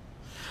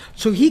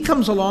 So he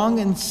comes along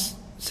and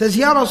says,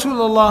 Ya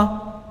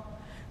Rasulullah,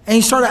 and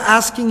he started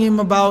asking him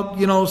about,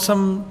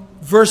 some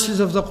verses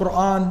of the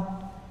Quran.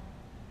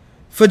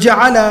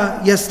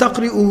 فَجَعَلَ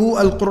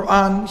يَسْتَقْرِئُهُ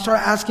الْقُرْآنِ. He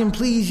started asking him,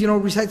 please,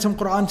 recite some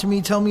Quran to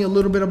me, tell me a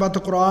little bit about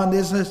the Quran,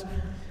 this.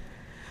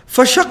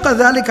 فَشَقَّ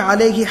ذَلِكَ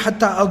عَلَيْهِ حَتَّى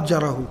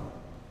أَضْجَرَهُ.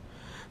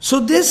 So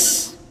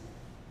this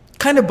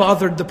kind of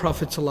bothered the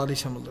Prophet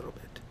ﷺ a little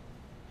bit.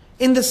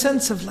 In the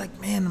sense of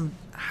like, man,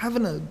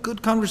 having a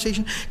good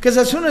conversation. Because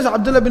as soon as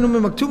Abdullah bin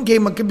Maktoum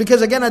came,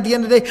 because again at the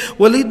end of the day,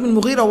 Walid bin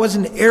Mughirah was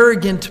an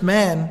arrogant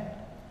man.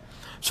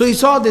 So he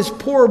saw this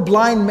poor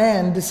blind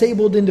man,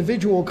 disabled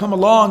individual come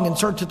along and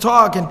start to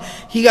talk, and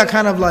he got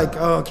kind of like,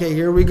 oh, okay,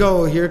 here we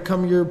go, here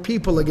come your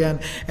people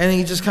again. And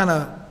he just kind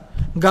of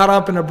got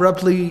up and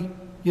abruptly,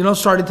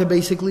 started to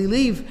basically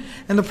leave.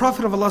 And the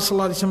Prophet of Allah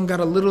ﷺ got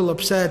a little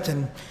upset,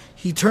 and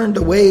he turned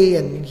away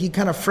and he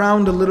kind of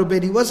frowned a little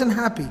bit. He wasn't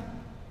happy.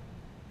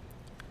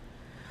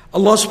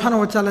 Allah subhanahu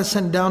wa ta'ala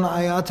sent down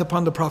ayat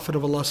upon the Prophet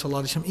of Allah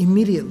ﷺ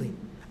immediately.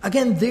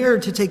 Again, there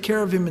to take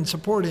care of him and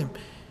support him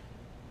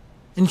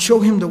and show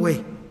him the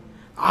way.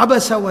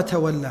 Abasa wa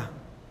tawalla.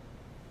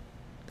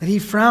 That he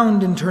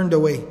frowned and turned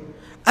away.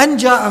 An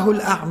ja'ahu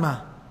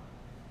al-a'ma.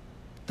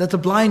 That the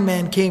blind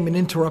man came and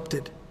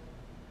interrupted.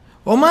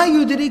 وَمَا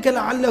يُدْرِيكَ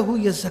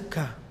لَعَلَّهُ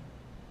يَزَّكَّى.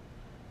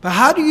 But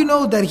how do you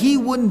know that he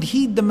wouldn't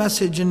heed the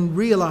message and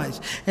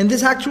realize? And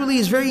this actually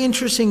is very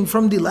interesting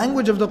from the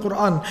language of the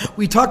Quran.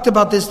 We talked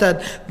about this, that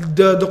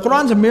the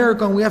Quran's a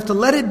miracle and we have to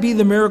let it be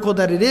the miracle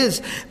that it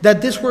is.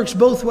 That this works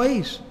both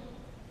ways.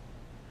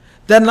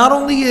 That not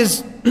only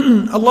is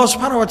Allah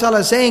subhanahu wa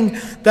ta'ala saying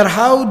that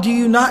how do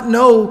you not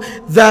know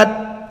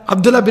that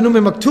Abdullah bin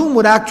Maktoum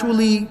would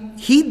actually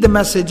heed the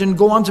message and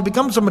go on to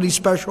become somebody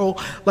special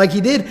like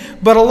he did.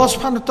 But Allah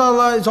subhanahu wa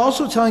ta'ala is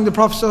also telling the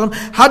Prophet,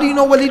 how do you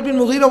know Walid bin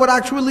Mughirah would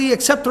actually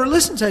accept or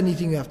listen to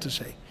anything you have to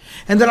say?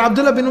 And that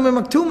Abdullah bin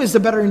Maktoum is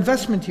the better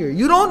investment here.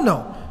 You don't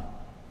know.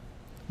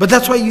 But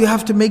that's why you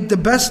have to make the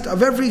best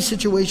of every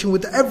situation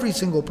with every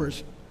single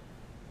person.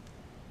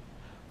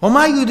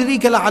 وَمَا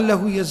يُدْرِيكَ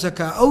لَعَلَّهُ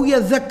يَزَّكَّى أَوْ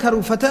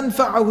يَذَّكَّرُ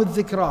فَتَنْفَعَهُ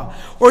الذِّكْرَى.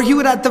 Or he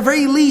would at the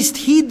very least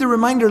heed the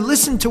reminder,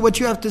 listen to what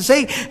you have to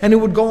say, and it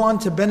would go on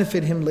to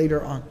benefit him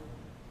later on.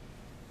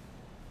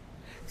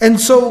 And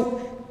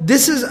so,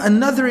 this is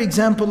another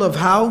example of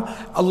how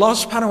Allah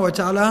subhanahu wa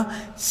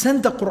ta'ala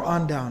sent the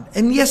Quran down.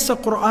 And yes, the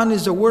Quran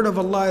is the word of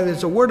Allah, it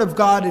is the word of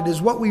God, it is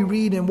what we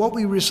read and what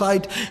we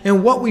recite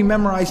and what we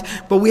memorize.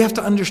 But we have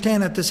to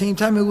understand at the same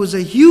time, it was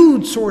a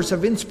huge source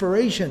of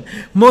inspiration,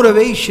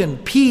 motivation,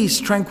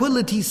 peace,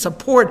 tranquility,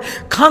 support,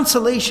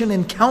 consolation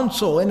and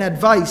counsel and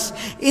advice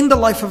in the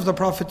life of the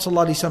Prophet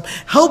ﷺ,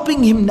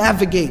 helping him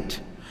navigate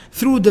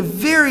through the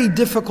very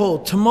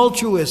difficult,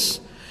 tumultuous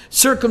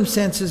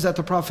circumstances that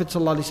the Prophet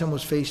ﷺ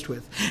was faced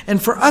with.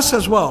 And for us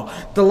as well,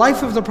 the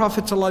life of the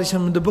Prophet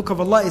ﷺ in the Book of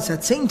Allah is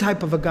that same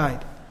type of a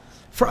guide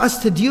for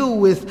us to deal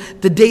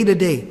with the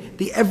day-to-day,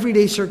 the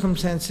everyday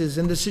circumstances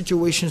and the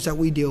situations that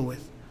we deal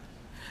with.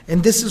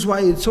 And this is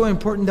why it's so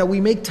important that we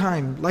make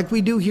time, like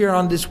we do here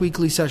on this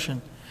weekly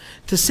session,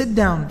 to sit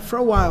down for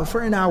a while,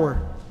 for an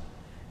hour,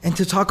 and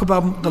to talk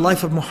about the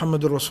life of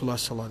Muhammad Rasulullah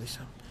ﷺ.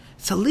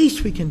 It's the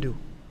least we can do.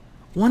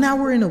 1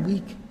 hour in a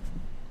week.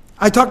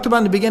 I talked about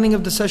in the beginning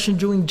of the session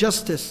doing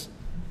justice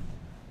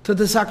to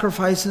the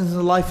sacrifices in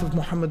the life of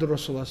Muhammad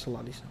Rasulullah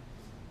ﷺ.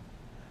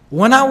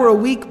 1 hour a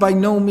week by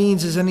no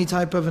means is any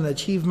type of an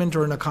achievement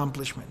or an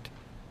accomplishment.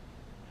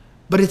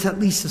 But it's at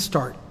least a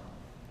start.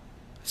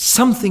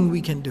 Something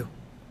we can do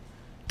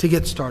to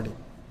get started.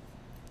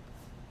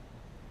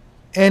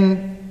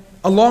 And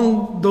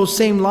along those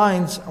same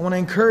lines, I want to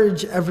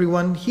encourage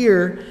everyone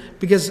here,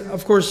 because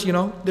of course,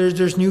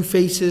 there's new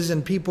faces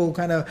and people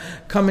kind of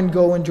come and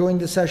go and join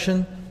the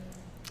session,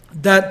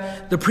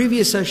 that the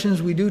previous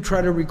sessions we do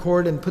try to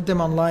record and put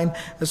them online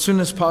as soon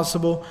as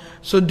possible.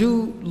 So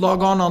do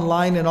log on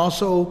online and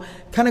also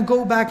kind of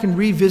go back and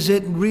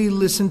revisit and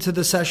re-listen to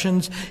the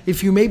sessions.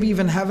 If you maybe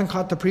even haven't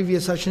caught the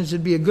previous sessions,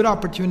 it'd be a good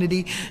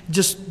opportunity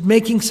just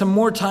making some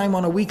more time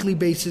on a weekly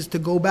basis to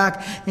go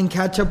back and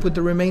catch up with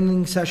the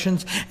remaining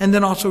sessions, and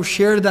then also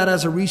share that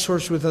as a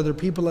resource with other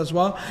people as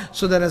well,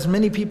 so that as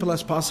many people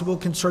as possible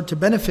can start to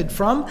benefit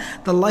from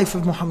the life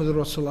of Muhammad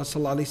Rasulullah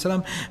sallallahu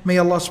alaihi wasallam. May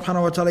Allah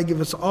subhanahu wa ta'ala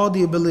give us all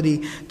the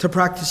ability to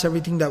practice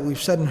everything that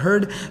we've said and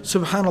heard.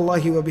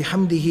 Subhanallahi wa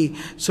bihamdihi,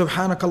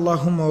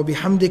 subhanakallahumma wa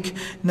bihamdik,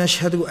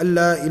 nashhadu an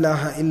la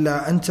ilaha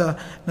illa anta,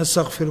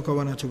 nastaghfiruka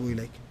wa natubu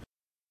ilayk.